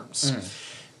transforms.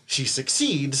 She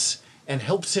succeeds and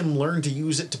helps him learn to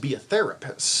use it to be a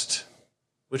therapist,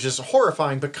 which is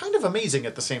horrifying but kind of amazing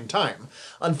at the same time.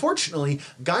 Unfortunately,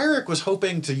 Gyrick was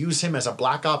hoping to use him as a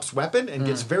Black Ops weapon and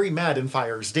gets very mad and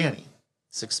fires Dani.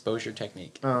 It's exposure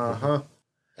technique. Uh-huh.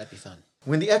 That'd be fun.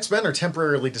 When the X-Men are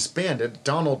temporarily disbanded,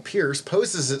 Donald Pierce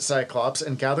poses as Cyclops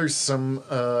and gathers some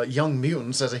young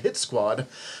mutants as a hit squad,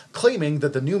 claiming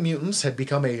that the New Mutants had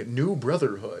become a new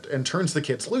brotherhood and turns the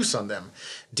kids loose on them.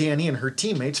 Dani and her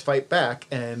teammates fight back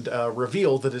and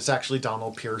reveal that it's actually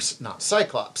Donald Pierce, not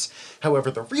Cyclops. However,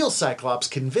 the real Cyclops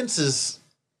convinces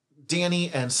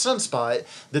Dani and Sunspot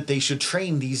that they should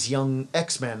train these young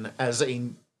X-Men as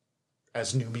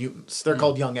New Mutants. They're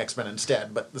called Young X-Men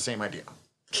instead, but the same idea.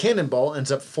 Cannonball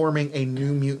ends up forming a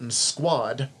New Mutant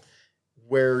squad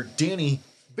where Dani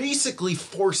basically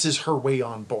forces her way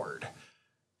on board.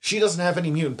 She doesn't have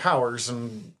any mutant powers,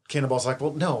 and Cannonball's like,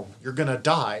 well, no, you're gonna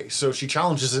die. So she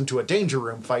challenges him to a Danger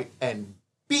Room fight and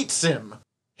beats him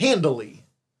handily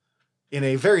in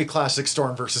a very classic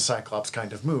Storm versus Cyclops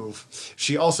kind of move.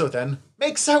 She also then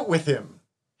makes out with him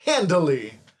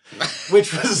handily,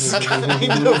 which was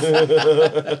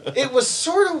it was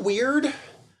sort of weird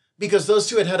because those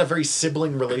two had a very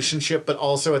sibling relationship, but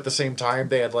also at the same time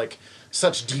they had like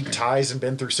such deep ties and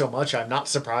been through so much. I'm not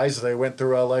surprised they went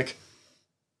through I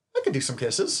could do some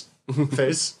kisses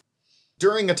phase.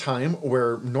 During a time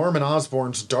where Norman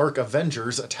Osborn's Dark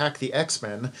Avengers attack the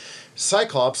X-Men,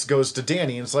 Cyclops goes to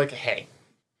Dani and is like, hey,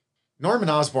 Norman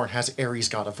Osborn has Ares,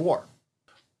 god of war.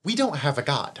 We don't have a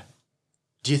god.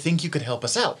 Do you think you could help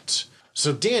us out?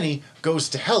 So Dani goes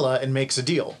to Hela and makes a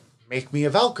deal. Make me a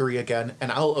Valkyrie again,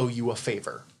 and I'll owe you a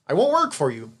favor. I won't work for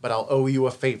you, but I'll owe you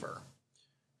a favor.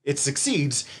 It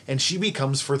succeeds, and she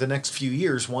becomes, for the next few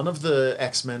years, one of the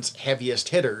X-Men's heaviest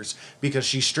hitters, because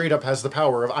she straight up has the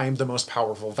power of, I am the most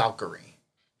powerful Valkyrie.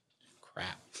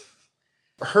 Crap.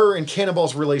 Her and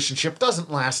Cannonball's relationship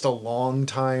doesn't last a long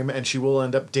time, and she will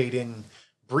end up dating,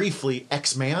 briefly,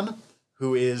 X-Man,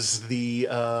 who is the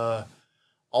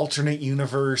alternate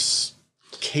universe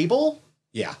Cable?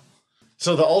 Yeah.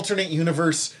 So the alternate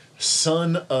universe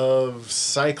son of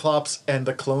Cyclops and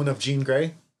the clone of Jean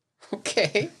Grey.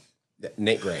 Okay.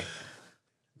 Nate Gray.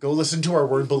 Go listen to our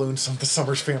word balloons on the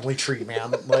Summers Family Tree,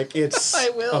 man. Like, it's I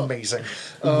will. amazing.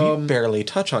 We barely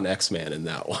touch on X-Man in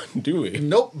that one, do we?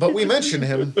 Nope, but we mention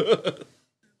him.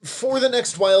 For the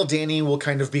next while, Dani will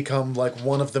kind of become like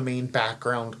one of the main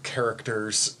background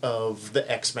characters of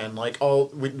the X-Men. Like,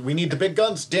 we need the big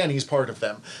guns, Dani's part of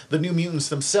them. The New Mutants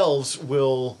themselves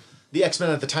will... The X-Men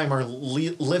at the time are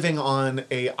living on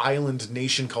a island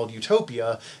nation called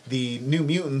Utopia. The New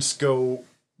Mutants go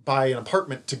buy an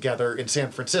apartment together in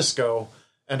San Francisco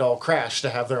and all crash to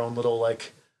have their own little,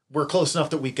 like, we're close enough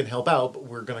that we can help out, but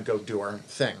we're going to go do our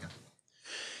thing.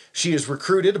 She is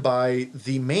recruited by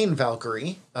the main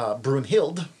Valkyrie,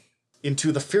 Brunhild,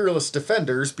 into the Fearless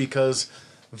Defenders because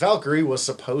Valkyrie was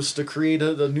supposed to create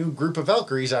a new group of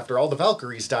Valkyries after all the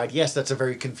Valkyries died. Yes, that's a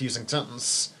very confusing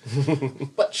sentence.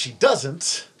 But she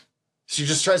doesn't. She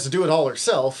just tries to do it all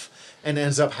herself and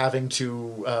ends up having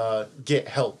to get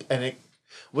help. And it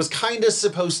was kind of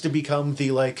supposed to become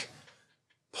the, like,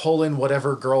 pull in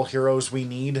whatever girl heroes we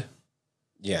need.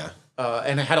 Yeah.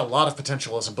 And it had a lot of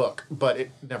potential as a book, but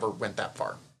it never went that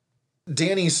far.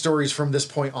 Dani's stories from this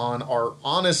point on are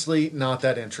honestly not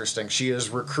that interesting. She is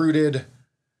recruited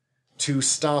to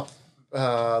stop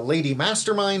Lady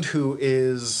Mastermind, who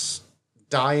is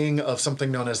dying of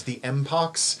something known as the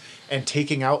Mpox and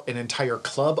taking out an entire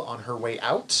club on her way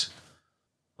out.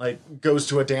 like goes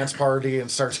to a dance party and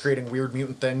starts creating weird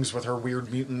mutant things with her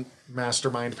weird mutant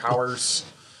mastermind powers.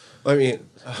 I mean,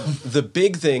 the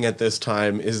big thing at this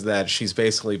time is that she's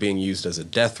basically being used as a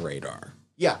death radar.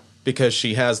 Yeah. Because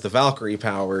she has the Valkyrie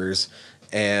powers,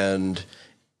 and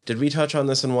did we touch on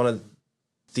this in one of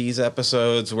these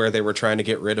episodes where they were trying to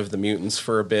get rid of the mutants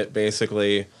for a bit,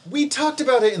 basically? We talked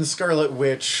about it in Scarlet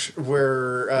Witch,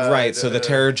 where... right, so the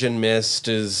Terrigen Mist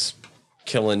is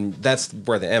killing... That's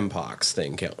where the Mpox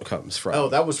thing comes from. Oh,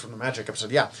 that was from the Magic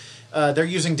episode, yeah. They're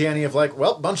using Danny of like,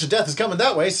 well, bunch of death is coming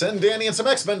that way, send Danny and some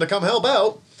X-Men to come help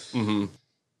out. Mm-hmm.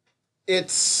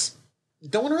 It's...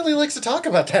 No one really likes to talk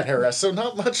about that era, so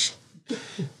not much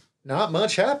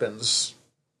happens.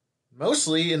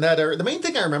 Mostly in that era. The main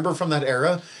thing I remember from that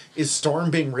era is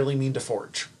Storm being really mean to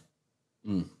Forge.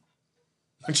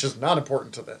 Which is not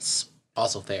important to this.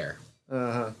 Also fair.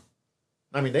 I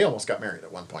mean, they almost got married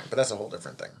at one point, but that's a whole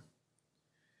different thing.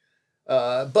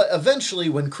 But eventually,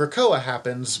 when Krakoa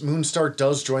happens, Moonstar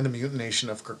does join the mutant nation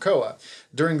of Krakoa.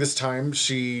 During this time,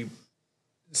 she...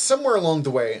 Somewhere along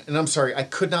the way, and I'm sorry, I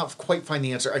could not quite find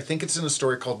the answer. I think it's in a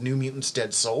story called New Mutants,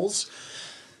 Dead Souls.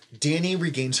 Danny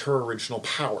regains her original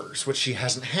powers, which she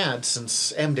hasn't had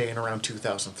since M-Day in around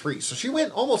 2003. So she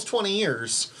went almost 20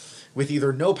 years with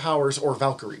either no powers or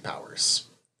Valkyrie powers.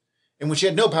 And when she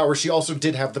had no powers, she also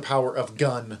did have the power of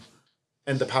gun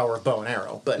and the power of bow and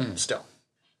arrow, but still.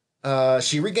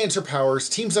 She regains her powers,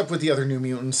 teams up with the other New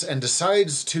Mutants, and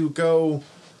decides to go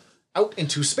out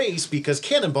into space because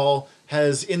Cannonball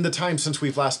has, in the time since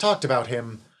we've last talked about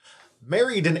him,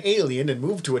 married an alien and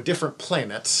moved to a different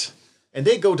planet, and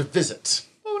they go to visit.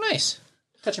 Oh, nice.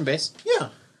 Touching base.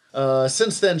 Yeah.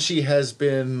 Since then, she has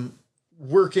been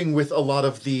working with a lot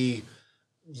of the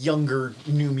younger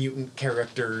New Mutant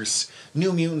characters.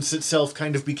 New Mutants itself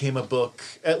kind of became a book,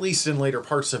 at least in later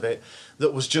parts of it,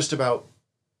 that was just about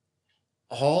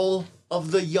all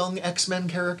of the young X-Men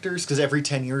characters, because every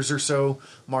 10 years or so,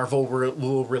 Marvel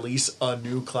will release a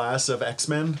new class of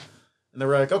X-Men. And they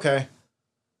were like, okay,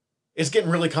 it's getting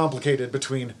really complicated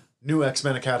between New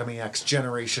X-Men Academy X,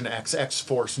 Generation X,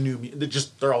 X-Force,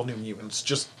 they're all New Mutants.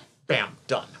 Just, bam,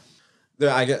 done.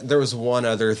 There was one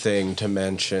other thing to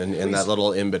mention in that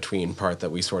little in-between part that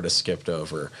we sort of skipped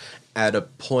over. At a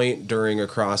point during a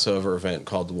crossover event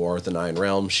called the War of the Nine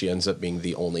Realms, she ends up being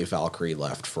the only Valkyrie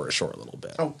left for a short little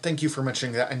bit. Oh, thank you for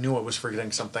mentioning that. I knew I was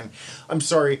forgetting something. I'm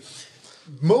sorry.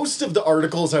 Most of the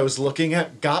articles I was looking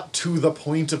at got to the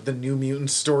point of the New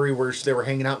Mutants story where they were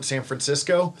hanging out in San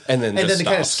Francisco. And then they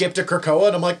kind of skipped to Krakoa,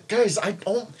 and I'm like, guys, I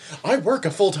work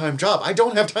a full-time job. I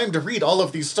don't have time to read all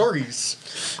of these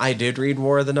stories. I did read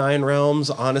War of the Nine Realms.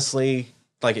 Honestly,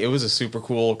 like, it was a super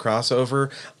cool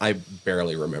crossover. I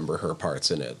barely remember her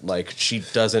parts in it. Like, she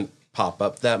doesn't pop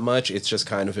up that much. It's just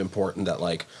kind of important that,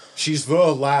 like... She's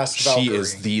the last Valkyrie. She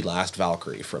is the last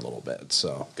Valkyrie for a little bit,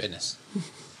 so... Goodness.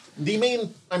 The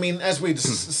main... I mean, as we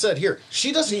said here,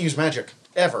 she doesn't use magic,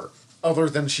 ever, other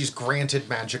than she's granted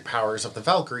magic powers of the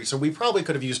Valkyrie, so we probably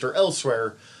could have used her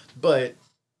elsewhere, but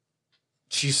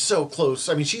she's so close.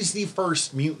 I mean, she's the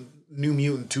first New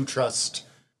Mutant to trust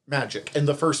magic, and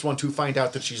the first one to find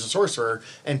out that she's a sorcerer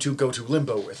and to go to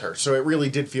limbo with her. So it really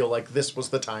did feel like this was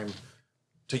the time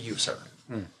to use her.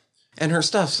 And her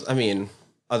stuff's, I mean,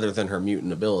 other than her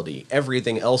mutant ability,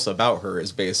 everything else about her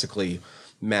is basically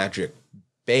magic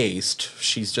based.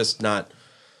 She's just not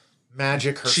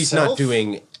magic herself.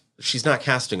 She's not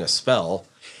casting a spell.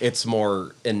 It's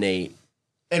more innate.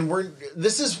 And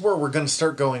this is where we're going to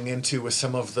start going into with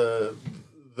some of the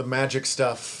magic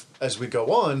stuff as we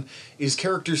go on, is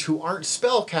characters who aren't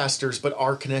spellcasters but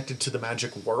are connected to the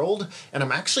magic world. And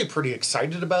I'm actually pretty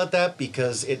excited about that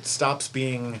because it stops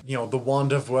being, the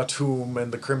Wand of Watum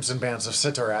and the Crimson Bands of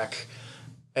Sitarak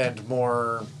and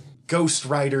more Ghost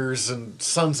Riders and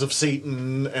Sons of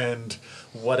Satan and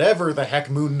whatever the heck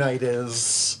Moon Knight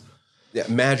is. Yeah,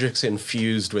 magic's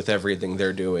infused with everything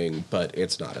they're doing, but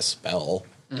it's not a spell.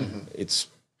 Mm-hmm. It's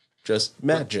just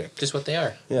magic. Just what they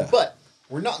are. Yeah. But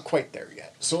we're not quite there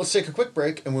yet. So let's take a quick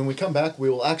break, and when we come back, we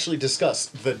will actually discuss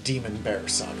the Demon Bear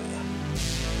Saga.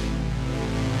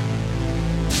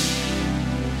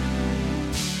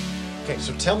 Okay,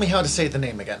 so tell me how to say the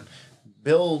name again.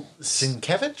 Bill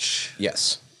Sienkiewicz?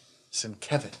 Yes.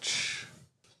 Sienkiewicz.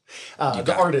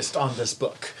 The artist on this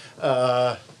book.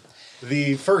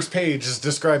 The first page is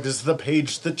described as the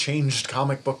page that changed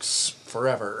comic books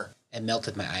forever. It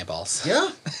melted my eyeballs.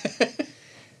 Yeah?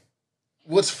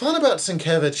 What's fun about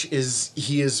Sienkiewicz is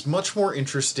he is much more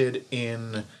interested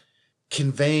in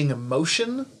conveying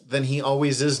emotion than he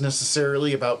always is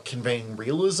necessarily about conveying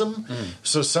realism.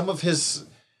 So some of his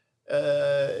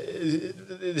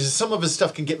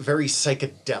stuff can get very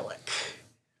psychedelic.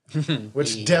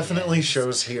 which definitely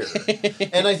shows here.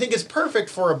 And I think it's perfect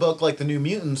for a book like The New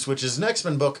Mutants, which is an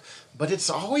X-Men book, but it's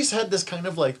always had this kind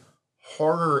of like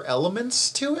horror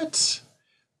elements to it.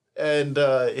 And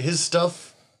his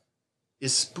stuff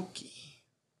is spooky.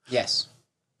 Yes.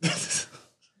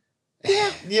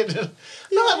 Yeah,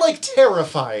 not like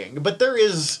terrifying, but there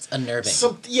is unnerving.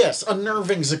 Yes,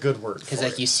 unnerving's a good word. Because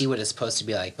like you see what it's supposed to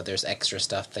be like, but there's extra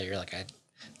stuff that you're like,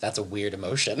 that's a weird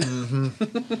emotion.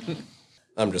 Mm-hmm.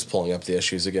 I'm just pulling up the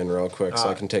issues again real quick so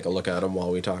I can take a look at them while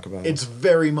we talk about them. It's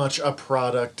very much a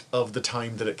product of the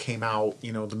time that it came out,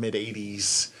 the mid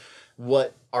 80s,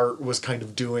 what art was kind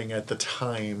of doing at the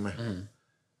time.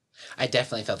 I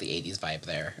definitely felt the 80s vibe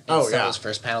there. Oh, some yeah. of those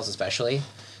first panels especially,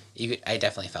 I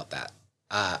definitely felt that.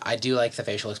 I do like the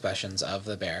facial expressions of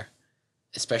the bear,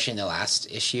 especially in the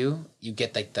last issue. You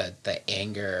get like the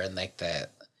anger and like the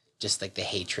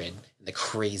hatred, the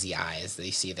crazy eyes that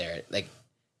you see there. Like,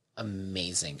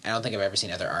 amazing. I don't think I've ever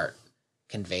seen other art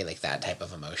convey like that type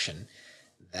of emotion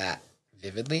that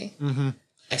vividly. Mm-hmm.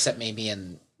 Except maybe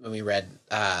when we read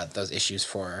those issues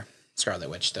for Scarlet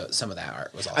Witch, some of that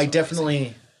art was also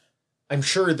amazing. I'm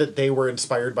sure that they were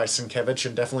inspired by Sienkiewicz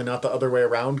and definitely not the other way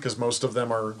around because most of them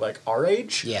are like our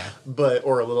age. Yeah.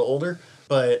 Or a little older.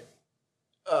 But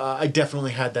I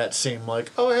definitely had that same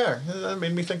like, oh yeah, that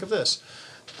made me think of this.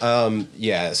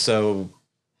 Yeah, so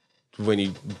when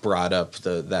you brought up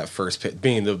that first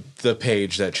being the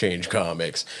page that changed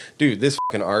comics, dude, this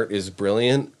fucking art is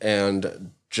brilliant,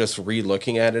 and just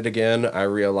re-looking at it again, I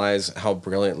realize how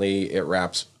brilliantly it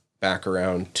wraps back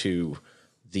around to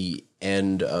the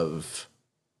end of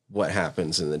what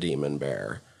happens in the Demon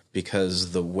Bear,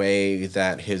 because the way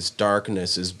that his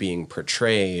darkness is being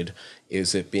portrayed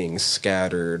is it being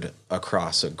scattered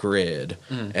across a grid.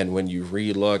 And when you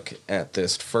re-look at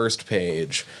this first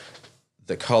page,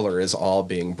 the color is all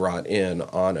being brought in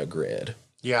on a grid.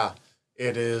 Yeah,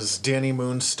 it is Danny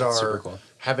Moonstar Super cool.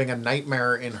 having a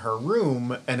nightmare in her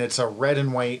room, and it's a red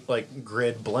and white like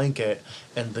grid blanket,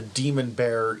 and the Demon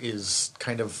Bear is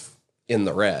kind of In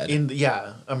the red.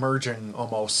 Emerging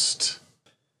almost.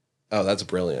 Oh, that's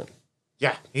brilliant.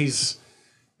 Yeah,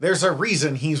 there's a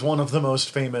reason he's one of the most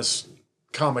famous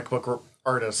comic book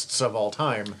artists of all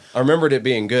time. I remembered it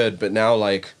being good, but now,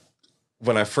 like,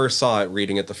 when I first saw it,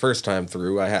 reading it the first time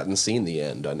through, I hadn't seen the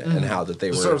end and how that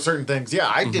they were... So certain things,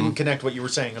 I didn't connect what you were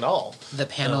saying at all. The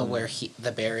panel where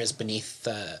the bear is beneath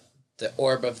the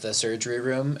orb of the surgery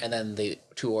room, and then the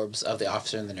two orbs of the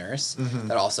officer and the nurse,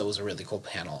 that also was a really cool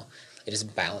panel. It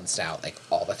just balanced out, like,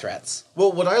 all the threats.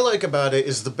 Well, what I like about it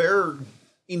is the bear,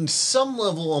 in some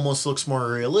level, almost looks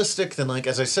more realistic than, like,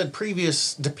 as I said,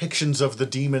 previous depictions of the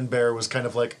Demon Bear was kind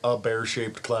of like a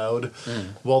bear-shaped cloud.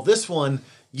 While this one,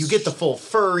 you get the full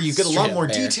fur, you get a lot more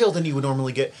detail than you would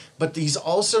normally get, but he's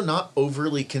also not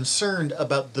overly concerned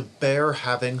about the bear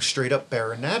having straight-up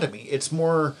bear anatomy. It's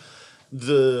more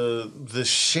the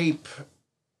shape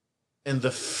and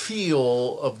the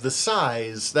feel of the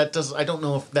size. I don't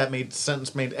know if that made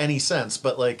any sense,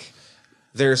 but like...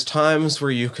 There's times where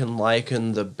you can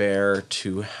liken the bear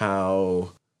to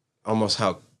how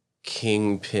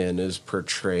Kingpin is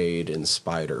portrayed in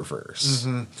Spider-Verse.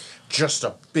 Just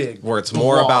a big Where it's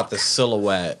more about the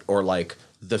silhouette, or like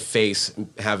the face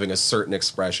having a certain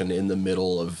expression in the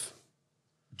middle of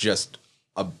just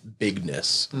a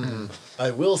bigness.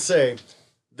 I will say,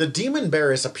 the Demon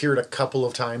Bear has appeared a couple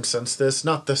of times since this.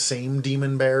 Not the same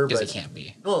Demon Bear, Because but... it can't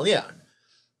be. Well, yeah.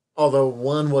 Although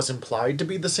one was implied to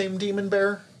be the same Demon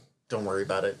Bear. Don't worry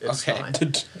about it. It's fine.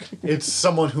 It's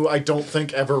someone who I don't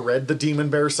think ever read the Demon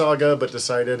Bear saga, but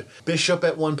decided Bishop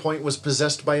at one point was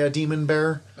possessed by a Demon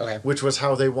Bear. Okay. Which was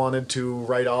how they wanted to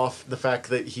write off the fact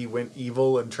that he went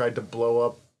evil and tried to blow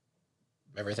up.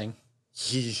 Everything.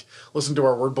 He listened to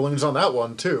our word balloons on that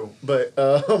one, too. But,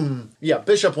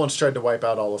 Bishop once tried to wipe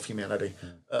out all of humanity.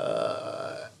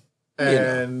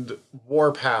 And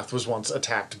Warpath was once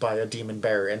attacked by a Demon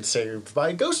Bear and saved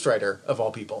by Ghost Rider, of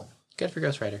all people. Good for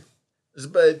Ghost Rider.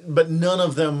 But none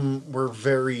of them were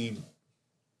very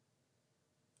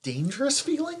dangerous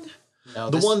feeling. No,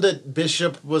 The one that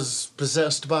Bishop was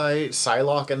possessed by,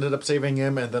 Psylocke ended up saving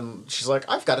him, and then she's like,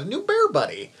 I've got a new bear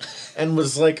buddy. And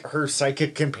was like her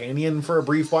psychic companion for a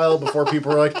brief while before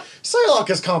people were like, Psylocke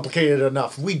is complicated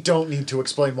enough. We don't need to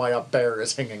explain why a bear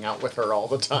is hanging out with her all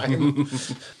the time.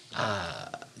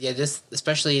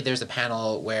 Especially there's a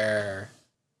panel where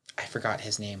I forgot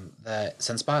his name, the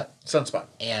Sunspot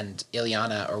and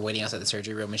Ileana are waiting outside the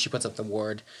surgery room, and she puts up the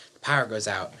ward, the power goes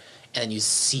out, and then you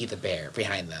see the bear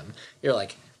behind them. You're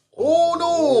like, oh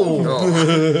no!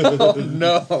 Oh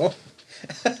no!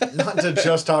 Not to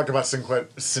just talk about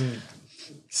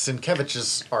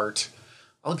Sienkiewicz's art.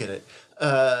 I'll get it.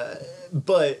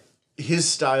 But his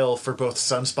style for both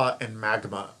Sunspot and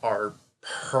Magma are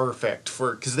perfect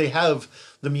for because they have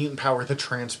the mutant power that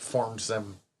transforms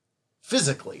them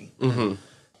physically. Mm-hmm.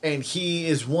 And he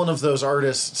is one of those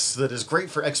artists that is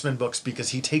great for X-Men books because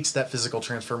he takes that physical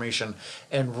transformation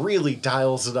and really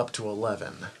dials it up to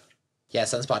 11. Yeah,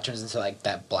 Sunspot turns into like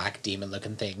that black demon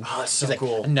looking thing. Oh, it's so He's like,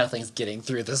 cool. Nothing's getting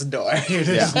through this door. It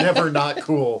is never not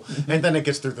cool. And then it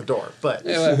gets through the door. But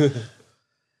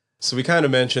So we kind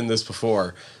of mentioned this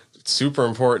before. Super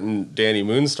important Danny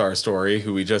Moonstar story,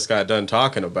 who we just got done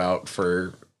talking about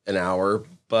for an hour,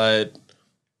 but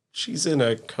she's in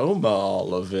a coma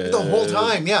all of it. the whole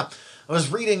time, yeah. I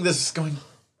was reading this going,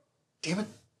 damn it.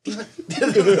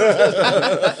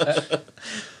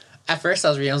 At first I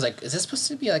was reading, I was like, is this supposed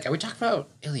to be like, are we talking about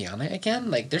Ileana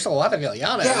again? Like, there's a lot of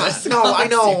Ileana in Yeah, this no, I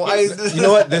know. series. You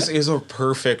know what? This is a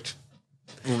perfect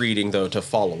reading, though, to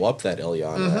follow up that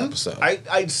Ileana episode.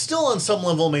 I still, on some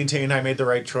level, maintain I made the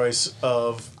right choice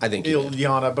of I think you did.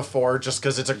 Ileana before, just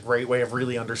because it's a great way of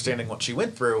really understanding what she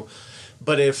went through.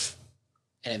 But if...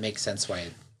 And it makes sense why...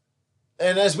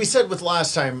 And as we said with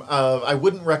last time, I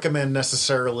wouldn't recommend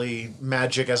necessarily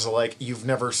Magic as a, like, you've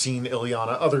never seen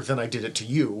Ileana, other than I did it to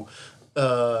you.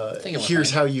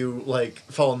 Here's how you, like,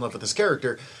 fall in love with this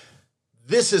character.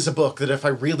 This is a book that if I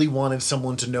really wanted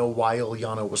someone to know why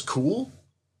Ileana was cool,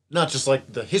 not just,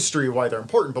 like, the history of why they're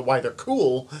important, but why they're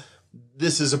cool,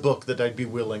 this is a book that I'd be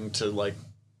willing to, like,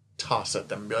 toss at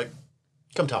them and be like,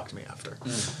 come talk to me after.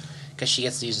 Because she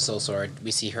gets to use a soul sword.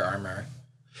 We see her armor.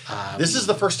 This is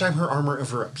the first time her armor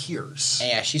ever appears.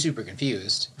 And yeah, she's super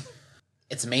confused.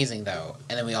 It's amazing, though.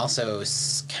 And then we also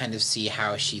kind of see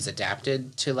how she's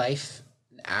adapted to life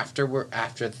after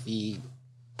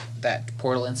that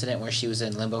portal incident where she was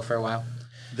in limbo for a while.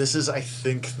 This is, I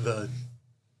think, the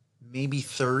maybe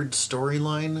third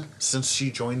storyline since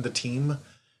she joined the team.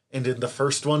 And in the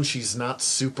first one, she's not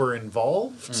super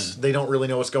involved. They don't really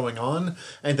know what's going on.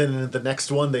 And then in the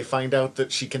next one, they find out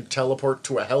that she can teleport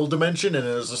to a hell dimension and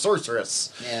is a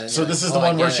sorceress. Yeah, so this is the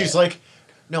one where she's like,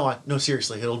 no,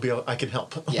 seriously, I can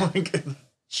help. Yeah.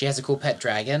 She has a cool pet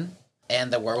dragon,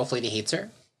 and the werewolf lady hates her.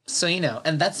 So,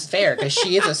 and that's fair, because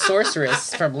she is a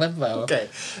sorceress from Limbo. Okay,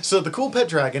 so the cool pet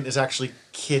dragon is actually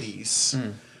Kitty's.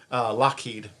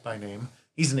 Lockheed by name.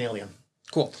 He's an alien.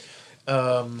 Cool.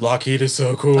 Lockheed is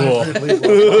so cool.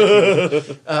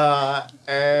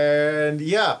 And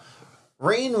yeah,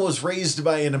 Rain was raised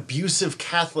by an abusive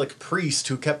Catholic priest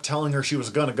who kept telling her she was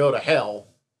going to go to hell.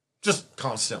 Just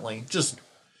constantly.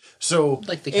 So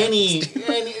like the any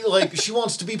like she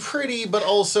wants to be pretty, but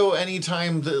also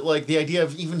anytime that like the idea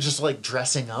of even just like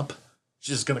dressing up,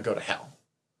 she's going to go to hell.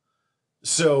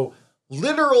 So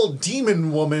literal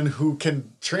demon woman who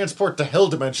can transport to hell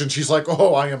dimension, she's like,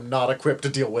 oh, I am not equipped to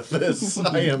deal with this.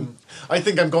 I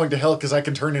think I'm going to hell because I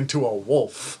can turn into a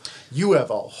wolf. You have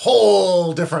a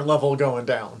whole different level going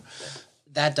down.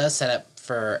 That does set up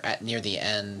for at near the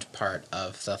end part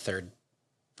of the third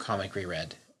comic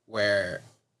reread, where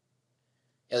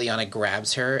Ileana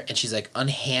grabs her and she's like,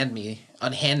 unhand me.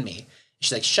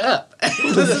 She's like, shut up.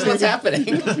 This is what's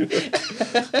happening.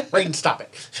 Rain, stop it.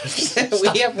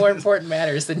 We have more important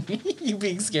matters than you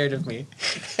being scared of me.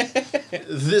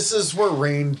 This is where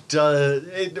Rain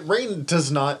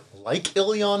does not like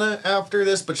Ileana after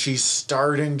this, but she's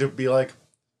starting to be like,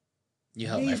 You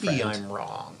help my maybe friend. I'm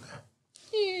wrong.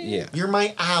 Yeah. You're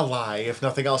my ally, if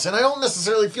nothing else. And I don't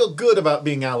necessarily feel good about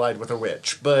being allied with a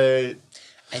witch, but...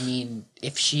 I mean,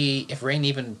 if Rain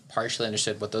even partially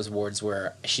understood what those words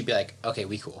were, she'd be like, okay,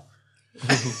 we cool.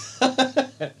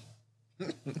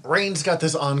 Rain's got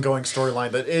this ongoing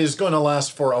storyline that is going to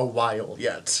last for a while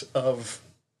yet of,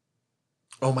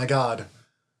 oh my god,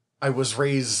 I was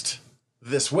raised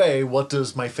this way, what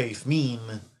does my faith mean?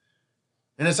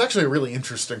 And it's actually a really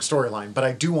interesting storyline, but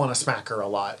I do want to smack her a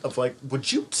lot of like,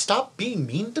 would you stop being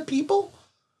mean to people?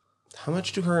 How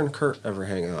much do her and Kurt ever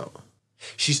hang out?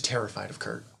 She's terrified of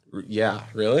Kurt. Yeah,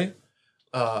 really?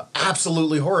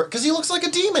 Absolutely horror, because he looks like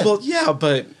a demon. Well, yeah,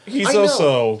 but he's I know.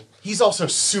 also... He's also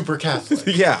super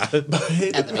Catholic. Yeah. But,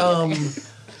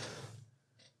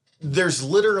 there's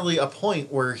literally a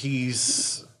point where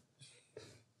this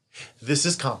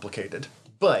is complicated,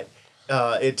 but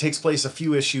it takes place a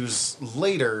few issues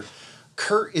later.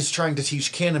 Kurt is trying to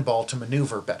teach Cannonball to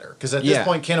maneuver better, because at this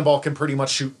point, Cannonball can pretty much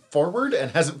shoot forward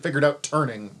and hasn't figured out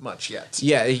turning much yet.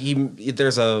 Yeah,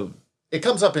 It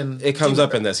comes up in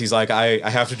this. He's like, I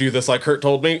have to do this like Kurt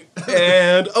told me.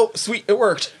 And, oh, sweet, it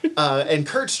worked. And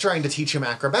Kurt's trying to teach him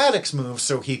acrobatics moves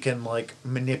so he can, like,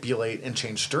 manipulate and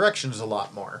change directions a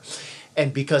lot more.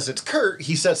 And because it's Kurt,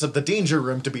 he sets up the danger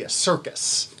room to be a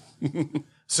circus.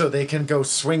 so they can go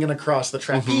swinging across the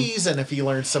trapeze, and if he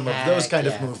learns some of those kind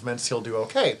of yeah. movements, he'll do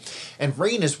okay. And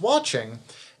Rain is watching,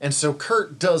 and so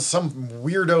Kurt does some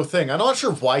weirdo thing. I'm not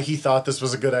sure why he thought this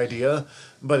was a good idea,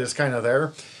 but it's kind of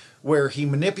there, where he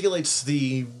manipulates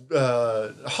the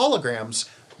holograms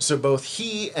so both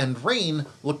he and Rain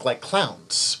look like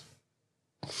clowns.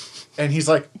 And he's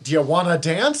like, do you want to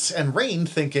dance? And Rain,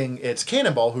 thinking it's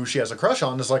Cannonball, who she has a crush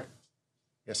on, is like,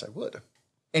 yes, I would.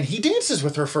 And he dances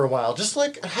with her for a while, just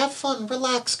like, have fun,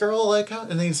 relax, girl. Like,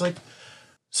 and then he's like,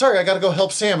 sorry, I gotta go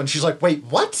help Sam. And she's like, wait,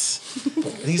 what?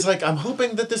 And he's like, I'm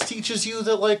hoping that this teaches you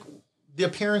that, like, the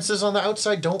appearances on the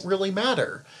outside don't really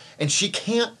matter. And she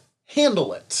can't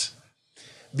handle it.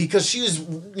 Because she is,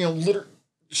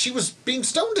 she was being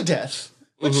stoned to death.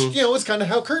 Which, is kind of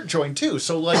how Kurt joined, too.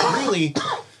 So, like, really...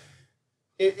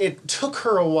 It took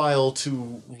her a while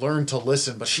to learn to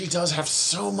listen, but she does have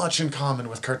so much in common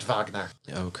with Kurt Wagner.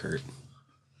 Oh, Kurt.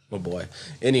 Oh, boy.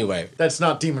 Anyway. That's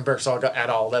not Demon Bear Saga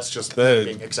at all. That's just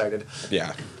being excited.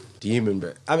 Yeah. Demon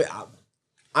Bear. I mean,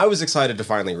 I was excited to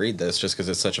finally read this just because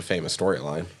it's such a famous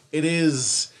storyline. It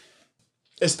is,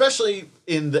 especially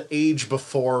in the age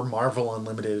before Marvel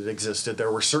Unlimited existed,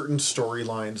 there were certain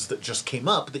storylines that just came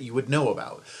up that you would know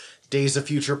about. Days of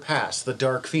Future Past, the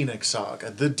Dark Phoenix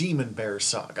Saga, the Demon Bear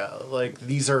Saga. Like,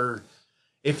 these are...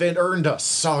 If it earned a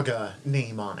saga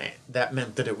name on it, that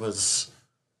meant that it was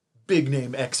big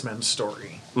name X-Men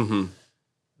story. Mm-hmm.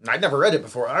 I'd never read it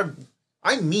before. I'm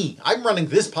me. I'm running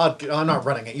this podcast. I'm not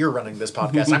running it. You're running this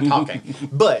podcast. I'm talking.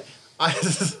 But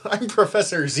I'm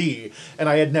Professor Z, and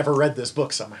I had never read this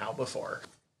book somehow before.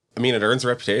 I mean, it earns a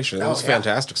reputation. It was a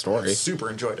fantastic story. I super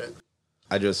enjoyed it.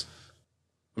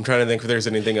 I'm trying to think if there's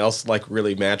anything else, like,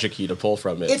 really magic-y to pull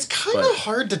from it. It's kind of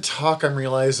hard to talk, I'm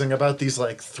realizing, about these,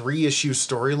 like, 3-issue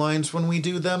storylines when we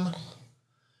do them.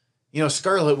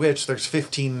 Scarlet Witch, there's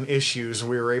 15 issues.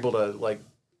 We were able to, like,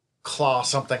 claw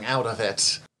something out of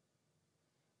it.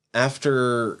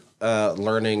 After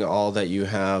learning all that you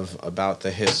have about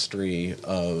the history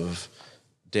of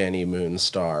Danny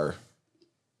Moonstar,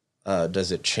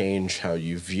 does it change how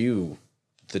you view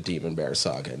the Demon Bear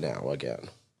Saga now again?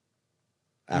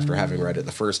 After having read it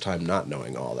the first time, not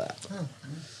knowing all that.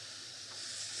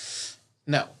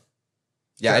 No.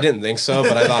 Yeah, I didn't think so,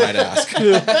 but I thought I'd ask.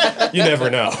 You never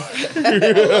know.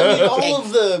 All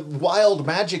of the wild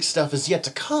magic stuff is yet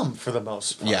to come for the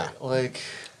most part. Yeah. Like,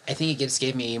 I think it just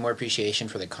gave me more appreciation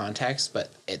for the context, but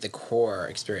the core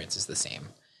experience is the same.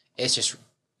 It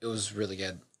was really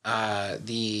good. I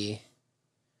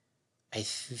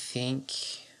think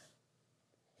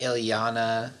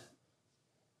Illyana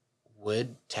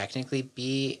would technically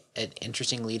be an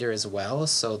interesting leader as well,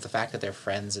 so the fact that they're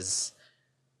friends is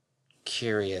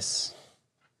curious.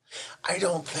 I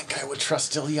don't think I would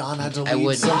trust Illyana to lead I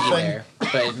wouldn't something. either,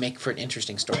 but it'd make for an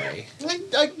interesting story.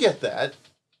 I get that.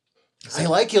 I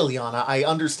like Illyana. I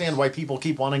understand why people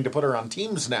keep wanting to put her on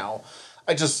teams now.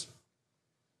 She's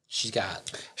she's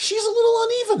a little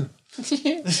uneven.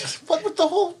 What with the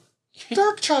whole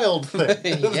Dark Child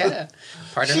thing? Yeah.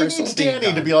 Part of she her needs soul being Danny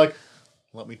gone. to be like,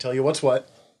 let me tell you what's what.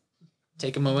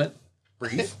 Take a moment.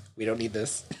 Breathe. We don't need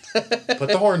this. Put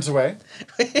the horns away.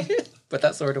 Put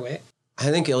that sword away.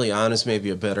 I think Illyana's maybe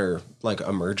a better, like,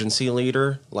 emergency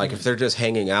leader. Like, if they're just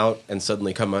hanging out and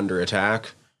suddenly come under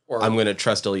attack, I'm going to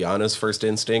trust Illyana's first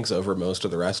instincts over most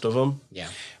of the rest of them. Yeah.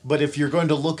 But if you're going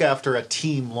to look after a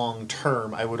team long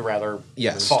term, I would rather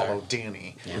follow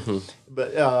Danny. Yeah. Mm-hmm.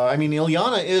 But,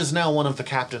 Illyana is now one of the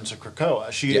captains of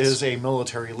Krakoa. She is a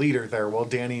military leader there, while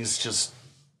Danny's just...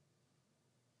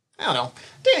 I don't know.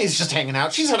 Danny's just hanging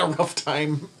out. She's had a rough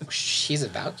time. She's a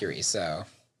Valkyrie, so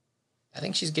I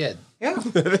think she's good. Yeah. I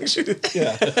think she did.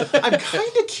 Yeah. I'm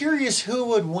kind of curious who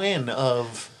would win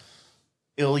of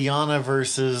Illyana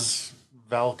versus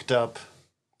Valked Up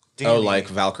Danny. Oh, like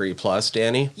Valkyrie plus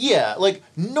Danny? Yeah, like,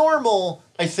 normal,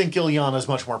 I think Illyana's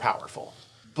much more powerful.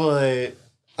 But...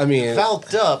 I mean...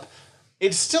 Valked Up,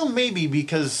 it's still maybe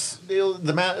because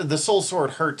the Soul Sword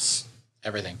hurts...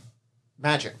 Everything.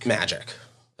 Magic. Magic,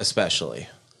 especially.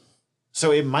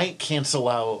 So it might cancel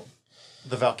out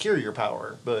the Valkyrier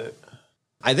power, but...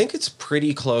 I think it's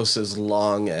pretty close as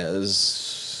long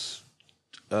as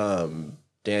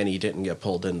Danny didn't get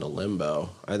pulled into limbo.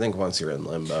 I think once you're in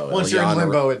limbo... Once you're in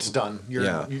limbo, it's done.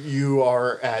 You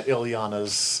are at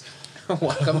Illyana's...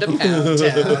 Welcome to Pound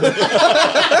Town.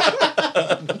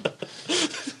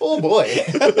 Oh, boy.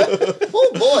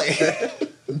 Oh, boy.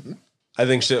 I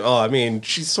think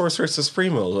she's Sorcerer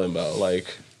Supremo limbo. Like...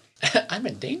 I'm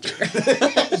in danger.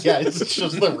 Yeah, it's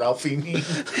just the Ralphie meme.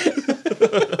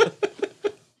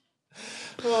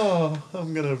 Oh,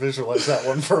 I'm going to visualize that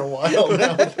one for a while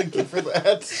now. Thank you for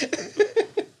that.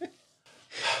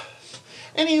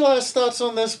 Any last thoughts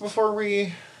on this before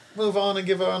we move on and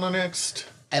give on our next?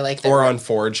 I like that. Or on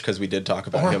Forge, because we did talk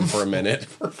about him for a minute.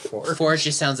 Forge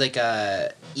just sounds like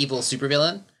a evil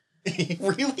supervillain. He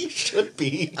really should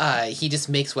be. He just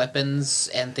makes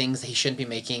weapons and things that he shouldn't be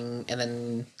making, and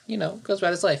then, goes about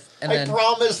his life. And I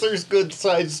promise there's good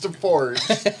sides to Forge.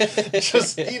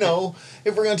 Just,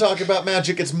 if we're going to talk about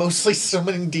magic, it's mostly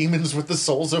summoning demons with the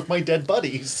souls of my dead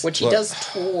buddies. Which he does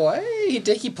twice.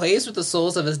 He plays with the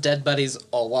souls of his dead buddies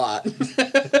a lot.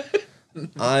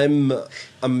 I'm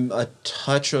a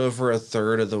touch over a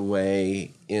third of the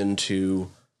way into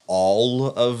all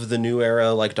of the new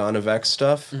era, like Dawn of X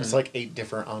stuff. It's like 8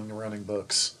 different running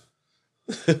books.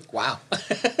 Wow.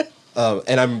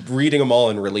 And I'm reading them all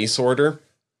in release order.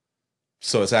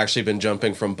 So it's actually been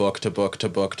jumping from book to book to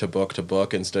book to book to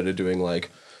book instead of doing like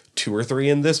 2 or 3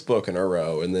 in this book in a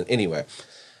row. And then anyway,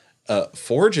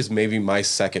 Forge is maybe my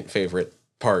second favorite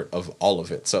part of all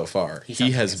of it so far.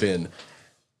 He has been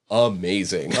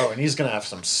amazing. Oh, and he's going to have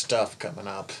some stuff coming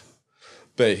up.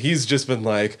 But he's just been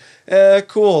like,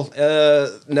 cool.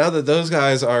 Now that those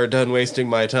guys are done wasting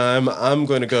my time, I'm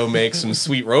going to go make some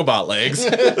sweet robot legs.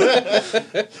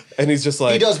 And he's just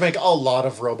like... He does make a lot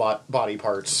of robot body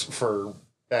parts for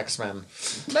X-Men.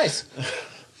 Nice.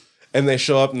 And they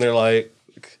show up and they're like,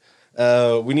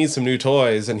 we need some new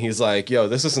toys. And he's like, yo,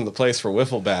 this isn't the place for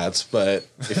wiffle bats, but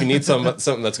if you need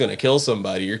something that's going to kill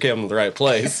somebody, you're coming to the right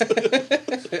place.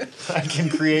 I can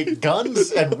create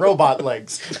guns and robot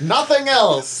legs. Nothing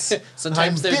else.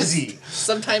 Sometimes I'm busy.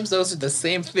 Sometimes those are the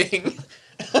same thing.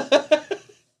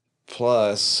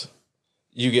 Plus,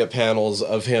 you get panels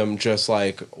of him just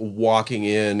like walking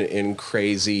in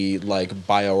crazy like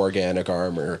bioorganic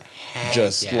armor,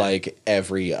 just like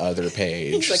every other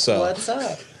page. He's like, what's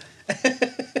up?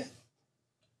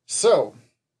 So,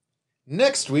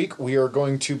 next week we are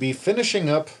going to be finishing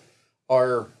up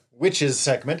our Witches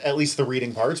segment, at least the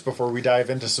reading parts, before we dive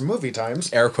into some movie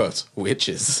times. Air quotes,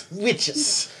 witches.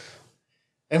 Witches.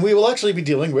 And we will actually be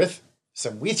dealing with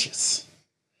some witches.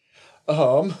 We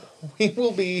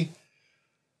will be...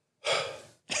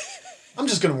 I'm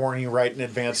just going to warn you right in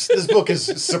advance. This book is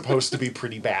supposed to be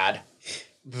pretty bad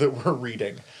that we're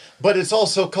reading. But it's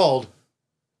also called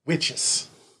Witches.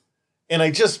 And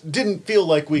I just didn't feel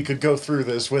like we could go through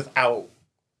this without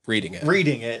reading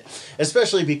it.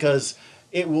 Especially because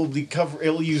it will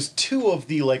use 2 of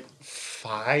the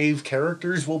 5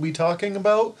 characters we'll be talking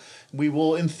about. We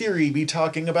will, in theory, be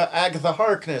talking about Agatha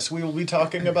Harkness. We will be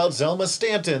talking about Zelma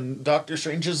Stanton, Doctor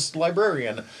Strange's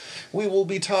librarian. We will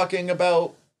be talking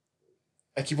about...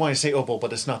 I keep wanting to say Opal,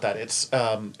 but it's not that. It's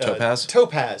Topaz.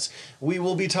 Topaz. We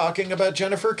will be talking about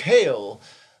Jennifer Kale.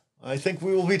 I think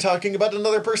we will be talking about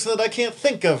another person that I can't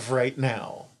think of right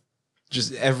now.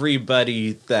 Just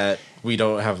everybody that we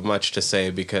don't have much to say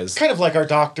because... Kind of like our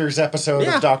Doctors episode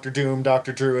of Doctor Doom,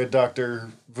 Dr. Druid, Dr.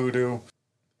 Voodoo.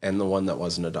 And the one that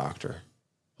wasn't a doctor.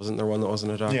 Wasn't there one that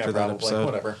wasn't a doctor that probably. Episode?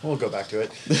 Whatever. We'll go back to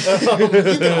it. You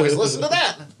can always listen to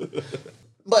that.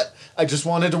 But I just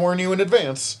wanted to warn you in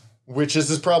advance.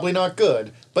 Witches is probably not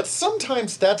good. But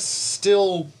sometimes that's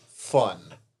still fun.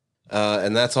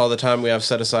 And that's all the time we have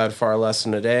set aside for our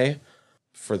lesson today.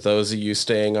 For those of you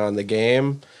staying on the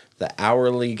game... The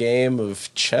hourly game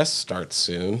of chess starts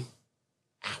soon.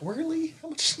 Hourly? How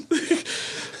much?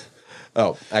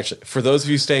 Oh, actually, for those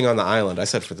of you staying on the island, I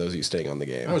said for those of you staying on the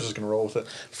game. I was just going to roll with it.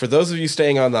 For those of you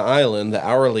staying on the island, the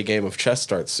hourly game of chess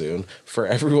starts soon. For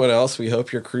everyone else, we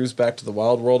hope your cruise back to the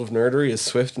wild world of nerdery is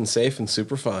swift and safe and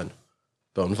super fun.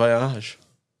 Bon voyage.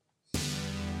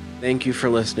 Thank you for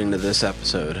listening to this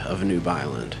episode of Noob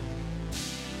Island.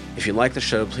 If you like the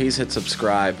show, please hit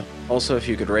subscribe. Also, if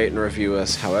you could rate and review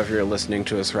us however you're listening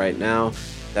to us right now,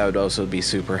 that would also be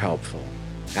super helpful.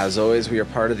 As always, we are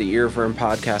part of the Earworm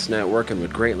Podcast Network and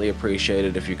would greatly appreciate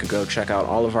it if you could go check out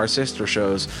all of our sister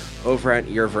shows over at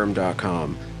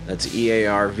earworm.com. That's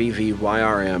EARVVYRM.com.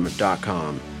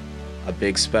 A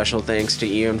big special thanks to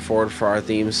Ian Ford for our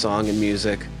theme song and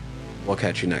music. We'll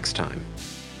catch you next time.